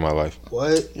hoverboard ever in my life.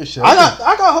 what? You should. I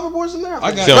got hoverboards in there.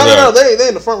 I got- No, they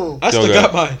in the front room. I Don't still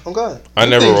got- got mine, I'm God. I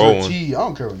never rode one. T. I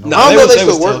don't care what. No. Nah, I don't know if they they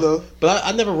was still work tough. though. but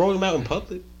I never rode them out in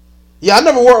public. Yeah,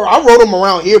 I rode them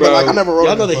around here, but Bro, like I never rode. Y'all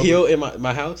them know in the public. hill in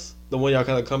my house, the one y'all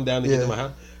kind of come down to get Yeah. to my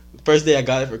house. First day I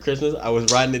got it for Christmas, I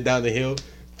was riding it down the hill,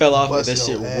 fell off, and that Bust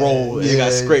shit your ass. rolled and it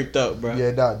got Yeah. scraped up, bro.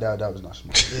 Yeah, that was not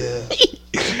smart. Yeah.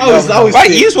 I was Like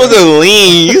sick, you supposed to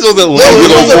lean. You supposed to lean you with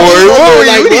the supposed to board. lean What were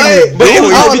like you what? but it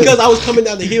was I was- because I was coming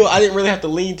down the hill. I didn't really have to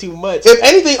lean too much. If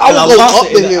anything, I And would go lost up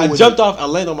it, the and hill. I with jumped it. off. I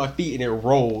landed on my feet and it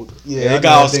rolled. Yeah, and I it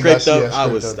got all think scraped I see up. it I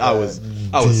scraped was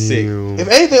up, sick. If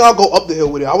anything, I'll go up the hill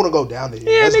with it. I wouldn't go down the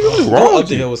hill. Yeah, That's nigga, fine. what's wrong Going up with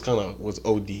the you? hill was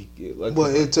OD. Like,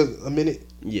 But it took a minute.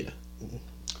 yeah.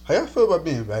 How y'all feel about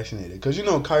being vaccinated? Because you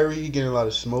know Kyrie, he getting a lot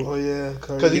of smoke Oh yeah,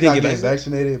 because He he's didn't not get getting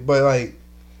vaccinated. But like,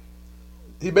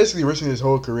 he basically risking his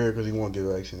whole career because he won't get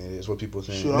vaccinated. Is what people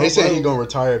saying. Shoot, And they say I'm- he's gonna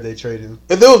retire if they trade him.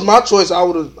 If it was my choice, I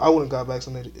wouldn't got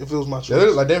vaccinated. If it was my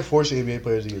choice, They're forcing NBA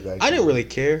players to get vaccinated. I didn't really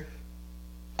care.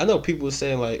 I know people were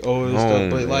saying like, "Oh, it's stuff,"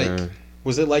 but like,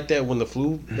 was it like that when the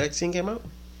flu vaccine came out?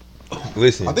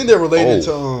 Listen, I think they're related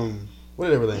Oh. to what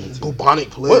are they related to? bubonic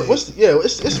plague.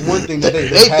 It's one thing that they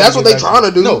They- had that's to what get they trying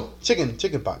to do. No, chicken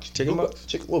pox. Chicken pox?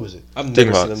 What was it? I've never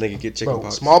Chicken seen a pox. nigga get chicken Bro,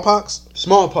 pox. Smallpox.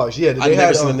 Smallpox. Yeah, I've they never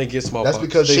had. seen a nigga get smallpox. That's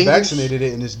because they Shingles? vaccinated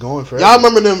it and it's going forever. Y'all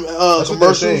remember them That's what they're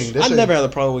commercials? saying. They're I saying- never had a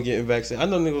problem with getting vaccinated.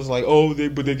 I know niggas was like, "Oh, they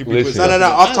can be Listen. No, put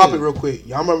Off I topic, didn't- real quick.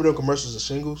 Y'all remember them commercials of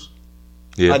shingles?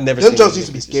 yeah, I never. Them seen jokes a used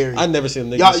to be nigga- scary. I never seen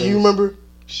a nigga. Y'all, say- you remember?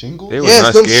 Shingles. They was Yes,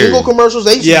 not them scary. shingle commercials.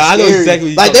 They used Yeah, to I be know scary. exactly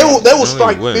what Like you're they will talking about.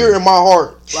 strike No, they fear in my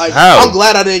heart. Like How? I'm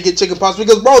glad I didn't get chicken pox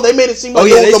because bro, they made it seem like Oh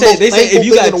yeah, it they was the say most they say painful if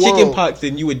you thing got in the chicken world. pox,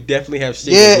 then you would definitely have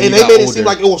shingles. Yeah, when and you they got made it older. seem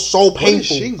like it was so What is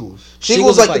painful. shingles?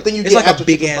 Shingles like the is thing you it's get like a after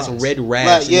big chicken ass pox. red rash.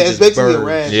 Like, and yeah, it it's just basically a burns.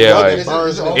 rash. Yeah, Yup, like- and it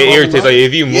burns. It and It irritates. Like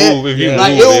if you move, Yeah. if you Yeah.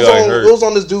 Like move, it it was like on, hurt. it was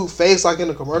on this dude's face, like in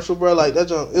the commercial, bro. Like that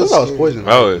junk. It I was thought it was scary. poison.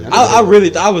 Oh, yeah. I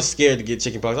really I was scared to get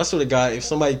chicken pox. I swear to God, if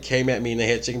somebody came at me and they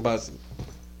had chicken pox,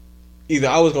 either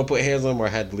I was gonna put hands on them or I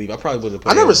had to leave. I probably wouldn't.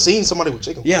 I never seen somebody with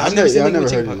chicken pox. Yeah, I I've never, never seen I nigga never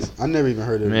with heard chicken of pox. it. I never even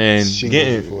heard of Man,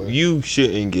 shingles before. you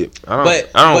shouldn't get. I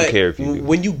But don't care if you do.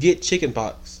 when you get chicken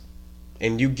pox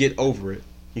and you get over it,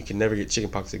 you can never get chicken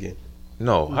pox again.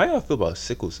 No, how y'all feel about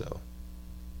sickle cell?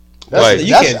 That's, Like- You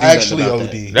that's can't do nothing actually about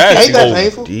OD. That's Ain't that OD.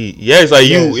 painful? Yeah, it's like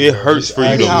Yes, it bro. hurts It's for you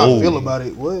I to mean, how I move. feel about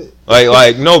it. What?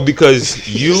 Like no, because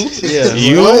you, Yeah.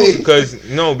 you, because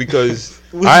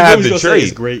What I you have was the gonna say is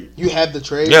trait. great. You have the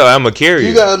trade. Yeah, I'm a carrier.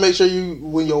 You gotta make sure you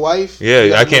when your wife. you Yeah,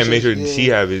 gotta I can't make sure yeah. she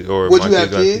have it or Would my you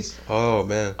have got it. kids? Oh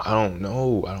man, I don't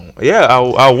know. I don't. Yeah, I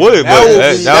would, That but would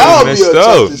that, be- that that would would be be a messed tough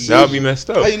up. decision. That would be messed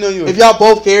How up. you know you? If y'all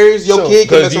both carriers, your So, kid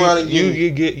can Because mess around and you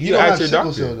get. get you you don't ask have your sickle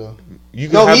doctor. cell though. You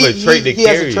can No, have he a trait to he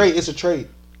has carry. a trait. It's a trait.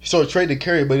 So a trait to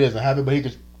carry, but he doesn't have it, but he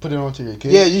could put it onto your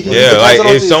kid. Yeah, you can. Yeah, pass like it on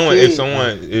to if his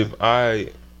someone,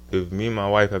 kid. if me and my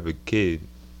wife have a kid,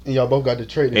 And y'all both got the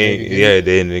trait. and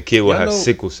then the kid will Y'all have know-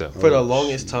 sickle cell. For the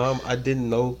longest time, I didn't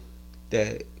know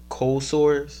that cold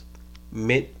sores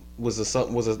meant was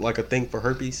like a thing for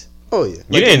herpes. Oh yeah.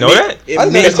 You didn't know that? It I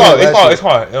didn't meant, know that. It's called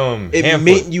it hand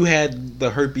meant foot. you had the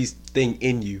herpes thing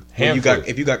in you. When Hand you got foot.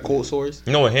 if you got cold sores.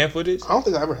 You know what hand foot is? I don't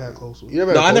think I ever had cold sore. You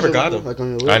ever No, had I never cold got sore, them. like on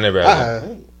your lip? I never I had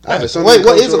have. I had some Wait, what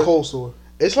cold is a sore. cold sore?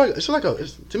 It's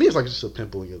to me it's like just a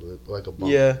pimple in your lip, like a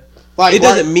bump. Yeah, Like It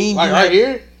doesn't mean like you right have-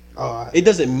 here. Oh, it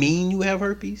doesn't mean you have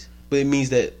herpes, but it means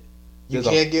that you there's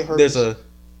can't get herpes.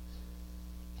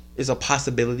 there's a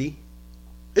possibility.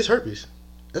 It's herpes.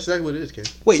 That's exactly what it is,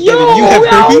 kid. Wait, Devin, you have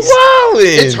herpes?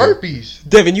 It's herpes.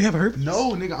 Devin, you have herpes?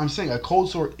 No, nigga, I'm saying a cold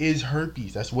sore is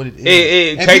herpes. That's what it is.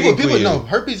 It and technically people is. know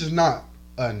herpes is not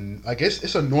like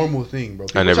it's a normal thing, bro.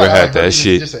 People I never try to had act that herpes is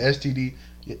shit. Just an STD,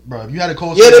 yeah, bro. If you had a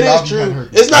cold Yeah, sore, that is you had true.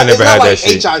 herpes. It's not. I never It's not had like that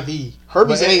shit. HIV.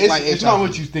 Herpes But ain't like it's HIV. not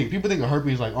what you think. People think of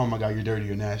herpes like, oh my god, you're dirty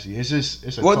or nasty. It's just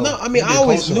it's a Well, cold. no, I mean, You get I a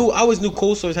always cold knew sore.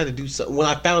 cold sores had to do something. When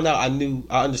I found out,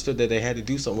 I understood that they had to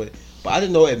do something with it, but I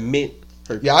didn't know it meant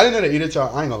herpes. Yeah, I didn't know that either. Till I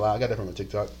ain't gonna lie, I got that from a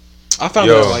TikTok. I found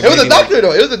Yo. out like It was a maybe, doctor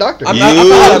though. It was a doctor. I You-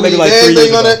 found out maybe like 3 years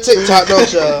Everything on ago. that TikTok,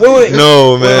 don't you? Wait,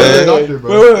 No, It was a man. doctor,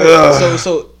 bro. wait.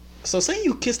 Ugh. So say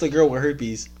you kissed a girl with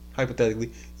herpes,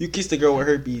 hypothetically. You kissed a girl with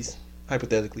herpes,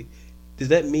 hypothetically. Does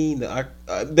that mean that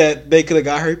that they could have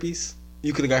got herpes?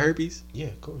 You could have got herpes. Yeah,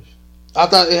 of course. I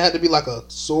thought it had to be like a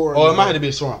sore. Oh, it might have to be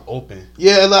a sore and open.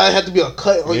 Yeah, like it had to be a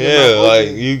cut on your Yeah, mouth. like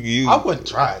you. I wouldn't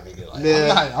try it, nigga. Like,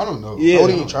 Yeah. I don't know. Yeah. I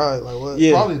wouldn't even try it. Like what?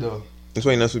 Yeah. Probably though. That's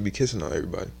why you're not supposed to be kissing on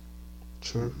everybody.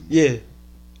 True. Yeah.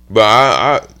 But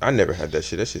I never had that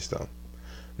shit. That shit stopped.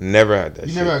 Never had that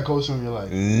You shit. never had cold sore in your life.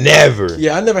 Never.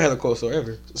 Yeah, I never had a cold sore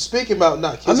ever. Speaking about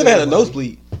not I kissing, never had a everybody,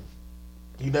 nosebleed.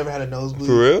 You never had a nosebleed.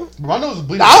 For real? My nose was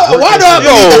bleeding. Why do I Yo,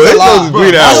 believe that's a it lie? was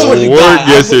bleeding I swear to at God, work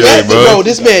I yesterday, That- bro. Bro,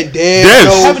 this man dead Dev's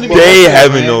knows, Happened to me bro. They yesterday,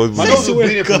 having man. those My bleeds. nose was I swear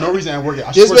bleeding to for no God. reason at work.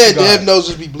 I This swear to man God. dead nose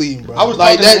just be bleeding, bro. I was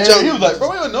like talking that to him, junk. He was like,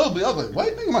 bro, your nose bleeding. I was like, what?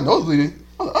 Nigga, my nose bleeding.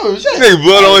 I was like, oh shit. Nigga,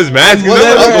 blood on his mask. Well, What's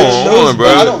never had going nose on, Bro,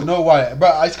 I bro? don't know why,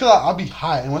 bro. It's because I'll be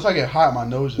hot, and once I get hot, my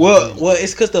nose. Is bleeding. Well,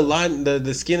 it's because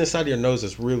the skin inside of your nose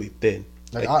is really thin,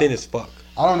 Like, like thin as fuck,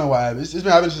 I don't know why. It's been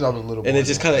happening since I was a little boy. and it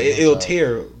just kind of it'll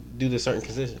tear due to certain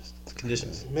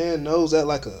conditions. Man knows that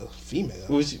like a female.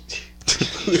 What was you?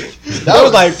 That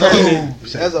was like so perfect.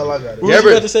 sad. That's all I got. What was you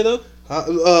about to say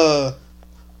though?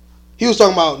 He was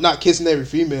talking about not kissing every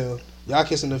female. Y'all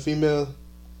kissing a female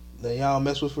that y'all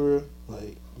mess with for real?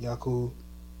 Like y'all cool?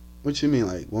 What you mean,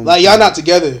 like? Like y'all not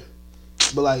together,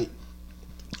 but like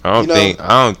I don't You know, think.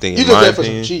 I don't think. you In just my there for some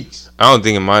opinion, cheeks. I don't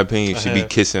think. In my opinion, you I should be have.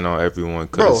 kissing on everyone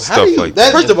Bro, because how do stuff you? like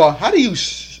that- First of all, how do you?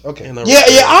 Okay. And Yeah,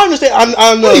 I understand.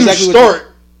 I know How do you exactly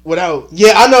start without?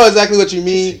 Yeah, I know exactly what you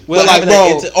mean. Well, But like,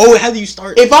 bro, how do you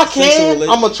start? if I sexual can,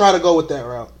 relation- I'm gonna try to go with that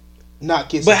route. Not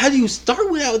kissing. But how do you start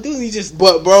without doing? You just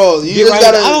But bro, you get just right.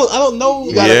 gotta. I don't know.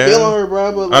 You gotta Yeah. feel on her,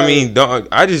 bro. But like, I mean,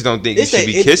 I just don't think you should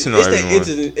be kissing on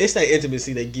everyone. It's that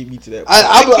intimacy that get me to that.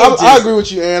 I agree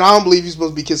with you, Aaron. I don't believe you're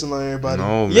supposed to be kissing on everybody.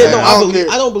 No, man. Yeah, no, I don't care.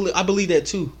 I believe that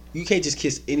too. You can't just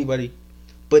kiss anybody.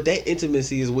 But that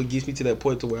intimacy is what gets me to that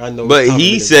point to where I know. But it's time for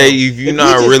he me to say go. if you're you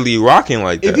not just- really rocking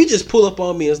like if that, you just pull up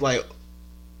on me, it's like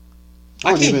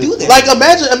I don't can't even- do that.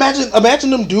 Like imagine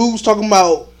them dudes talking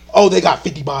about, oh, they got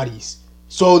 50 bodies.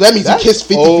 So that means That's you kissed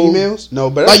 50 old. females. No,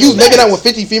 but Like that's you making out facts. with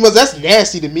 50 females. That's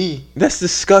nasty to me. that's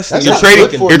disgusting. That's you're not trading.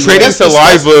 good for You're you. trading That's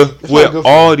saliva That's not with good for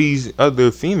all you. these other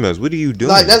females. What are you doing?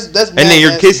 Like that's and mad then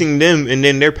you're nasty. kissing them, and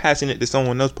then they're passing it to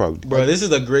someone else, probably. Bro, this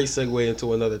is a great segue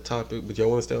into another topic. But y'all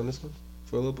want to stay on this one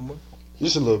for a little bit more?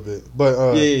 Just a little bit,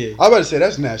 but Yeah. I was about to say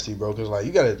that's nasty, bro. Because like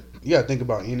you gotta think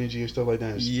about energy and stuff like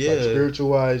that. And, Yeah. like, spiritual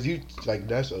wise, you like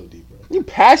that's OD, bro. You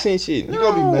passing shit. You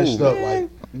gonna be messed up, like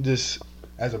just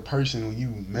as a person when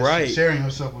you Right. sharing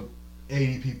yourself with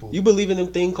 80 people. You believe in them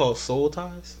thing called soul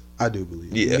ties? I do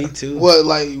believe. Yeah. Me too. What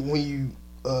like when you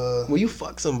When you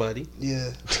fuck somebody, yeah.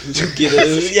 you get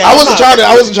it. Yeah, I wasn't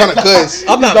trying to cuss.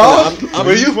 I'm not. I'm,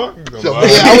 But you fucking So, Yeah,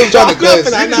 I was trying to I'm not cuss.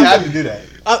 finna- you I'm just not have to do that.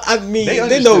 I mean, They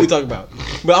they know what we understood. talking about.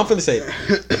 But I'm finna say,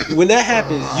 when that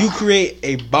happens, you create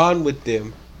a bond with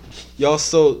them. Y'all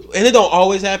so, and it don't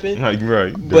always happen.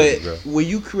 Right. But when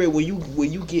you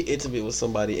get intimate with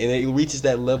somebody and it reaches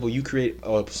that level, you create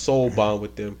a soul bond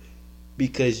with them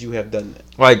because you have done that.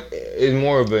 like it's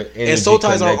more of an energy And soul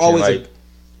ties aren't connection, always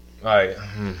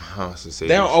how else to say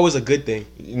they aren't this? always a good thing.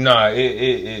 Nah,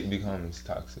 it becomes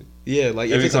toxic. Yeah, like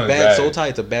It if it's a becomes bad bad. soul tie,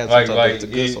 it's a bad soul Like tie. But like it's a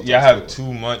good soul tie. y'all have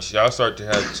too much. Y'all start to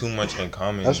have too much in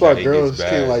common. That's why that it girls gets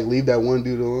can't bad. like leave that one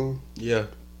dude alone. Yeah.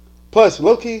 Plus,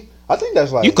 low key, I think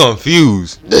that's like You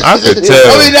confused. I could I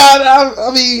tell. mean,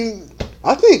 I mean,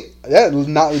 I think that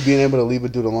not being able to leave a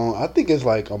dude alone, I think it's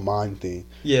like a mind thing.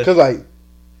 Yeah. Because, like,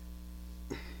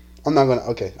 I'm not going to,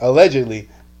 okay, allegedly,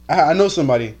 I know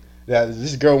somebody that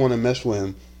this girl want to mess with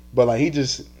him, but, like, he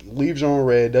just leaves her on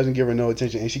red, doesn't give her no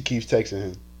attention, and she keeps texting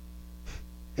him.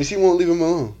 And she won't leave him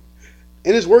alone.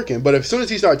 And it's working. But as soon as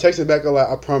he starts texting back a lot,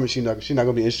 I promise she's not going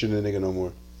to be interested in the nigga no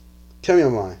more. Tell me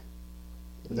I'm lying.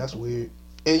 That's weird.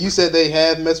 And you said they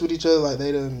have messed with each other, like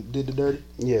they done did the dirty?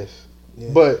 Yes. Yeah.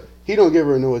 But he don't give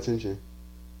her no attention.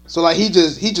 So, like, he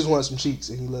just wanted some cheeks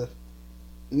and he left.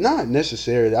 Not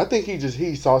necessarily. I think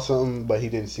he saw something, but he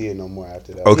didn't see it no more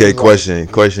after that. Okay, He was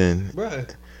like, question. Bruh.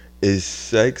 Is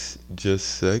sex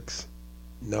just sex?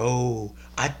 No.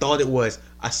 I thought it was.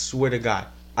 I swear to God.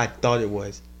 I thought it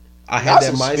was. I had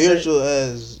That's that some mindset. spiritual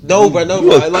as... No, bro. No, You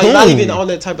bro. a Like, not coon. even on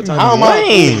that type of time. How am I?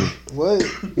 Lame.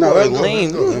 What? No, let's go, Lame.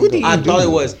 let's go, What let's do go. you I do? thought it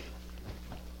was.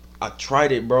 I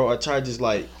tried it, bro. I tried just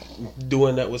like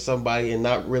doing that with somebody and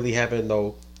not really having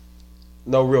no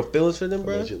real feelings for them,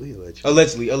 bro.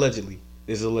 Allegedly.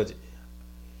 This is alleged.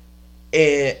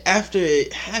 And after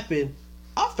it happened,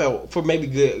 I felt for maybe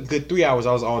good 3 hours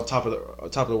I was on top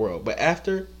of the world. But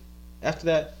after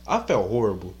that, I felt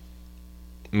horrible.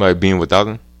 Like being without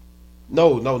them?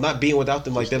 No, not being without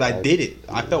them like that. I did it.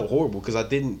 I felt horrible because I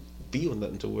didn't feel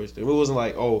nothing towards them. It wasn't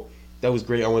like, oh, that was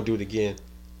great, I want to do it again.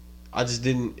 I just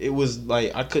didn't. It was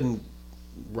like I couldn't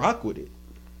rock with it.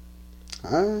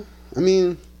 I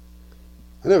mean,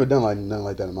 I never done like nothing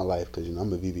like that in my life because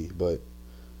I'm a VB. But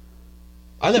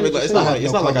I never. It's not like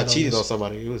I comment on cheated this. on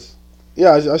somebody. It was.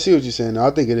 yeah, I see what you're saying.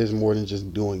 I think it is more than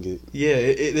just doing it. Yeah,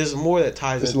 there's more that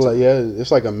ties It's into like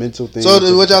it's like a mental thing. So,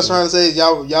 what y'all trying to say is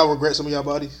y'all regret some of y'all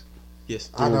bodies? Yes.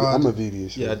 I know I I'm do. a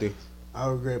VB. So Yeah, I do. I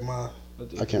regret mine.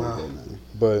 I can't Wow. regret nothing.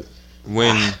 But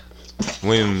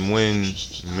When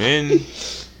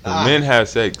men have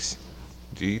sex,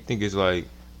 do you think it's like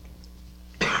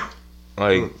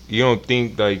you don't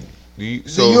think like So you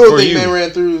don't think man ran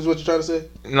through is what you're trying to say?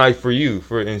 like for you,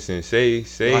 for instance, say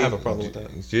I have a problem with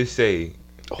that. Just say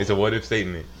it's a what if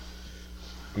statement.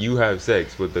 You have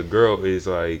sex, but the girl is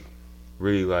like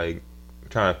really like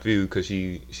trying to feel because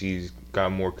she's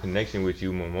got more connection with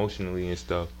you emotionally and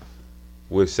stuff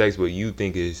with sex, but you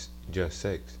think it's just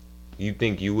sex.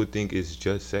 You would think it's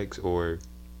just sex, or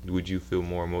would you feel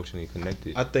more emotionally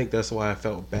connected? I think that's why I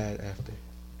felt bad after.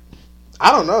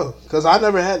 I don't know, because I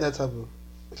never had that type of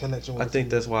connection with I think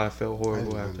that's why I felt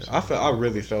horrible I after. I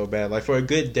really felt bad. Like for a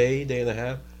good day and a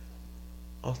half,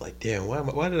 I was like, damn,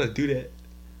 why did I do that?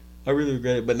 I really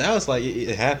regret it. But now it's like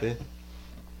it happened.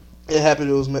 It happened.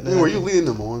 It was meant to were you happen. leading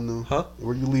them on though? Huh?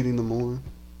 Were you leading them on?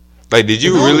 Like, did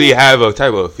you No. really have a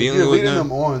type of If feeling you're with leading them?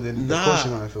 them on, then Nah. of course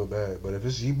you're gonna feel bad. But if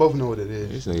it's you both know what it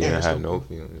This is. nigga Yeah, didn't it's have so no cool.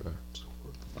 feeling, bro.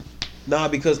 Nah,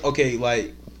 because okay,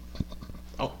 like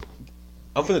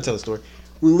I'm finna tell a story.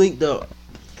 We linked up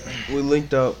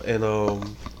and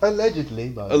Allegedly.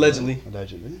 By the way. Allegedly.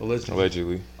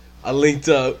 Allegedly.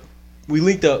 We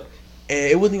linked up,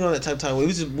 and it wasn't even on that type of time.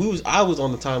 I was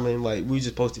on the time and like we were just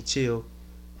supposed to chill,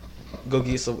 go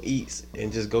get some eats,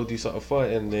 and just go do something fun,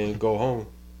 and then go home.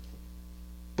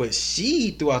 But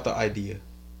she threw out the idea,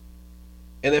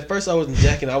 and at first I wasn't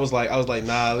jacking. I was like,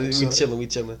 nah, we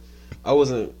chilling. I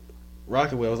wasn't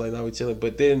rocking with it. I was like, nah, we chilling.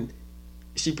 But then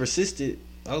she persisted.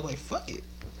 I was like, fuck it.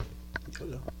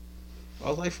 And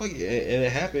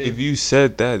it happened. If you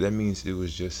said that means it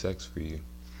was just sex for you.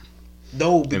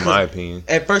 No, In because my opinion.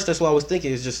 at first that's what I was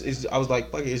thinking. I was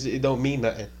like, fuck it, it don't mean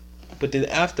nothing. But then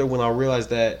after, when I realized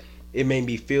that it made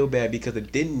me feel bad because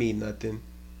it didn't mean nothing,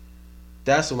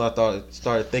 that's when I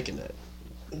started thinking that.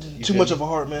 Too much of a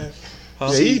heart, man. Huh?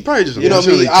 Yeah, you probably just You know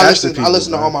emotionally me. I attached to listen. people. I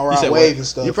listen to bro. all my You Rod said Wave what? and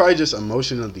stuff. You're probably just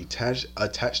emotionally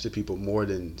attached to people more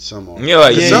than some are. Yeah,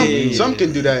 like Some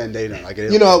can do that and they don't. Like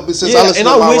it You know, but since Yeah, I listen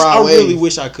and to my I Rod Wave, really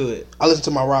wish I could. I listen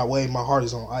to my Rod Wave. My heart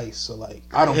is on ice, so like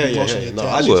I don't Yeah, be yeah, emotionally yeah. No,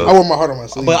 attached. I do I, too. wear my heart on my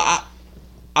sleeve. But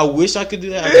I wish I could do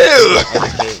that. I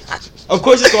just can't. Of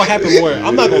course, it's gonna happen more.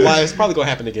 I'm not gonna lie. It's probably gonna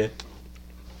happen again,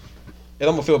 and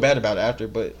I'm gonna feel bad about it after.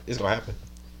 But it's gonna happen.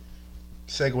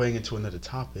 Segueing into another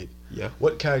topic. Yeah.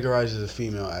 What categorizes a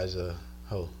female as a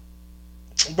hoe?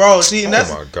 Bro, see, and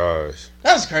oh my gosh.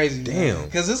 that's crazy. Damn.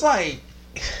 Because it's like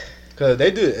Cause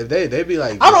they do. If they be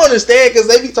like, I don't understand because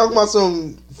they be talking about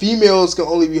some females can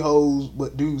only be hoes,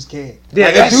 but dudes can't. Yeah,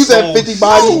 like, if that's dudes have so 50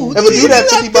 bodies, if a dude have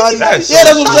 50 bodies, That's yeah,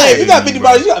 that's what I'm so saying. If you got 50 crazy,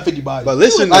 bodies, you got 50 bodies. But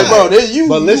listen, like, though. bro, you,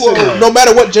 But you listen, are, though. no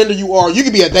matter what gender you are, you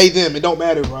can be a they them. It don't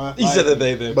matter, bro. He said that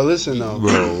they then. But listen though,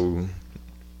 Bro.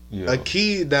 A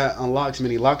key that unlocks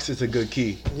many locks is a good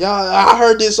key. Yeah, I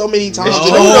heard this so many times.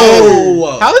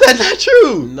 No. How is that not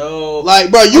true? No.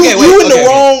 Like, bro, you in the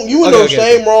wrong. You in the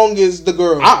same wrong as the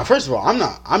girl. First of all, I'm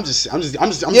not. I'm just.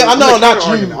 Yeah, I know, not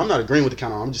you. I'm not agreeing with the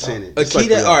counter. I'm just saying it. A key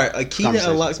that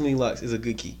unlocks many locks is a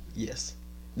good key. Yes,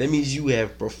 that means you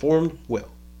have performed well.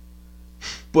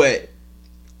 But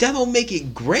that don't make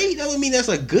it great. That don't mean that's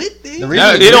a good thing.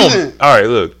 They don't. All right,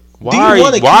 look. Do you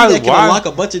want a key that can unlock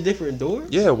a bunch of different doors?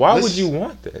 Yeah, why would you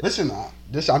want that? Listen,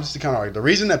 I'm just kind of like the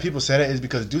reason that people say that is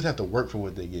because dudes have to work for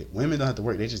what they get. Women don't have to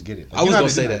work; they just get it. Like, I was gonna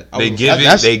say that. They give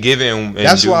it. And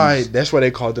that's why they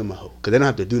call them a hoe, because they don't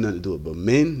have to do nothing to do it. But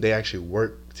men, they actually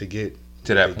work to get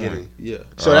to that point. Yeah.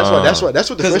 So that's what the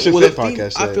Fresh and Fit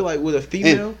podcast said. I feel like with a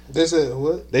female, and they said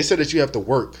what? They said that you have to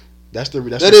work. That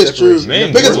is true.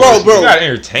 Man, because bro, you gotta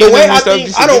entertain the way them I and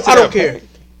stuff. think, I don't care.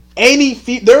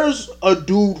 There's a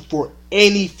dude for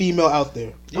any female out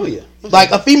there. Oh yeah, like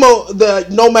a female,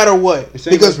 no matter what,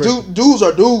 because dudes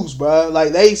are dudes, bro.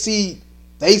 Like they see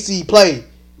play.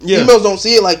 Yeah. Females don't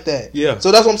see it like that. Yeah.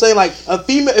 So that's what I'm saying. Like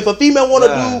if a female want a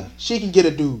dude, she can get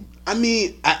a dude. I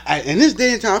mean, in this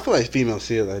day and time, I feel like females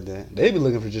see it like that. They be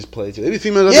looking for just play too. They be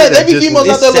females. Yeah, they be females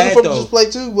out there looking for just play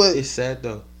too. But it's sad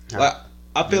though. Like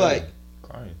I feel like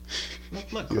crying.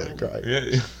 Not crying.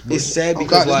 Yeah. It's sad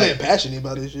because this man passionate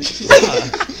about this shit.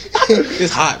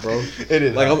 It's hot, bro. It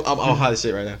is. Like I'm hot as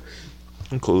shit right now.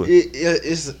 I'm cool.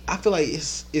 It's. I feel like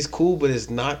it's cool, but it's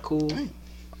not cool.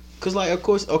 Cause like, of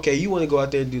course, okay, you want to go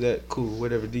out there and do that, cool,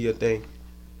 whatever, do your thing.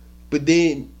 But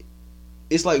then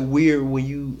it's like weird when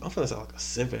you. I'm finna sound like a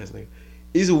simp ass nigga.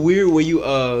 It's weird when you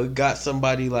got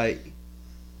somebody like.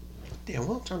 Damn,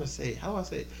 what I'm trying to say? How do I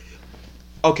say it?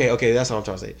 Okay, that's what I'm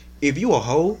trying to say. If you a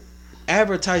hoe,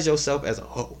 advertise yourself as a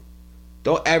hoe.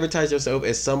 Don't advertise yourself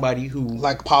as somebody who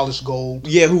like polished gold.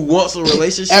 Yeah, who wants a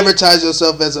relationship. Advertise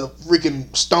yourself as a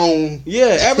freaking stone.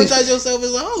 Yeah, advertise yourself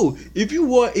as a hoe. If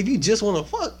you just want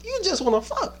to fuck, you just want to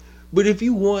fuck. But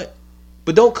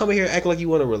but don't come in here and act like you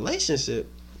want a relationship.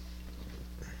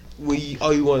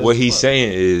 What he's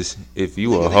saying is, if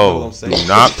you a hoe, do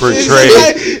not portray.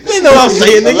 You know what I'm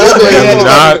saying,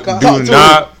 nigga. Do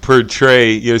not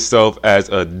portray yourself as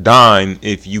a dime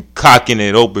if you cocking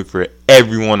it open for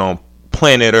everyone on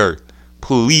planet Earth.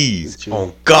 Please.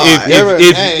 Oh God. If you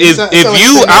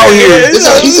out here, it's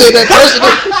like he said that person.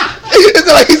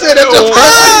 It's like he said that person.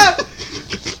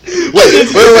 I'm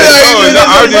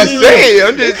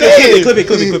just saying. Clip it.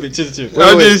 Chill.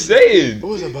 I'm just saying.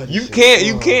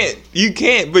 You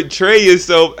can't betray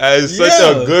yourself as such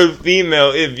a good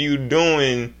female if you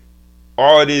doing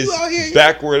all this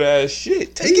backward ass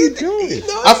shit. Take it.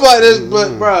 I feel like this,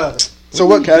 but bruh. So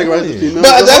what categorizes a female?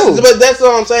 But that's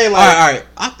what I'm saying. Like, all right.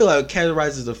 I feel like what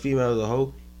categorizes a female as a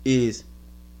hoe is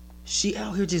she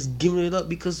out here just giving it up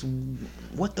because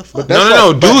what the fuck?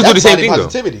 No. Dudes do the same thing though.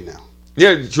 Positivity now.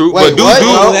 Yeah, true. Wait, but dudes do.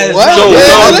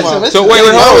 What? So wait,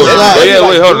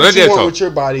 hold on. Let you that want talk. with your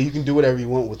body, you can do whatever you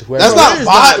want with whoever. That's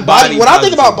not body. When I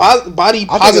think about body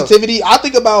positivity, I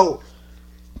think about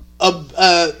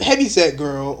a heavyset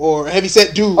girl or a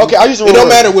heavyset dude. Okay, I use the wrong word. It don't word.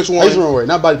 matter which one. I use the wrong word.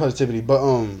 Not body positivity, but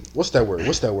what's that word?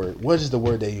 What is the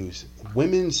word they use?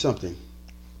 Women something.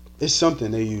 It's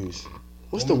something they use.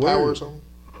 What's the word? Power or something?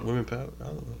 Women power.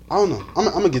 I don't know. I'm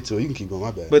gonna get to it. You can keep going.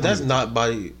 My bad. But that's not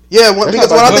body. Yeah,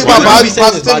 because when I think about body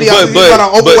positivity, I think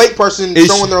about an overweight person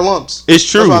showing their lumps. It's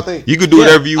true. That's what I think. You could do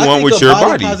whatever you want with your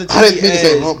body. I didn't mean to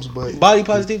say lumps, but body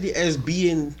positivity as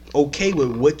being okay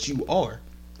with what you are.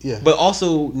 Yeah. But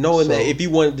also knowing that if you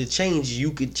wanted to change,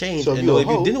 you could change. So and if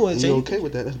you didn't want to change, you're okay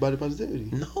with that. That's body positivity.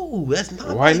 No, that's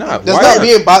not. Why not?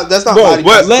 That's not body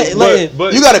positivity.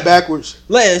 But you got it backwards.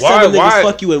 Letting 7 niggas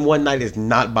fuck you in one night is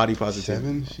not body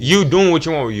positivity. You doing what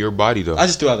you want with your body though. I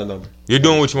just threw out the number. You're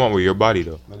doing what you want with your body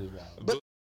though.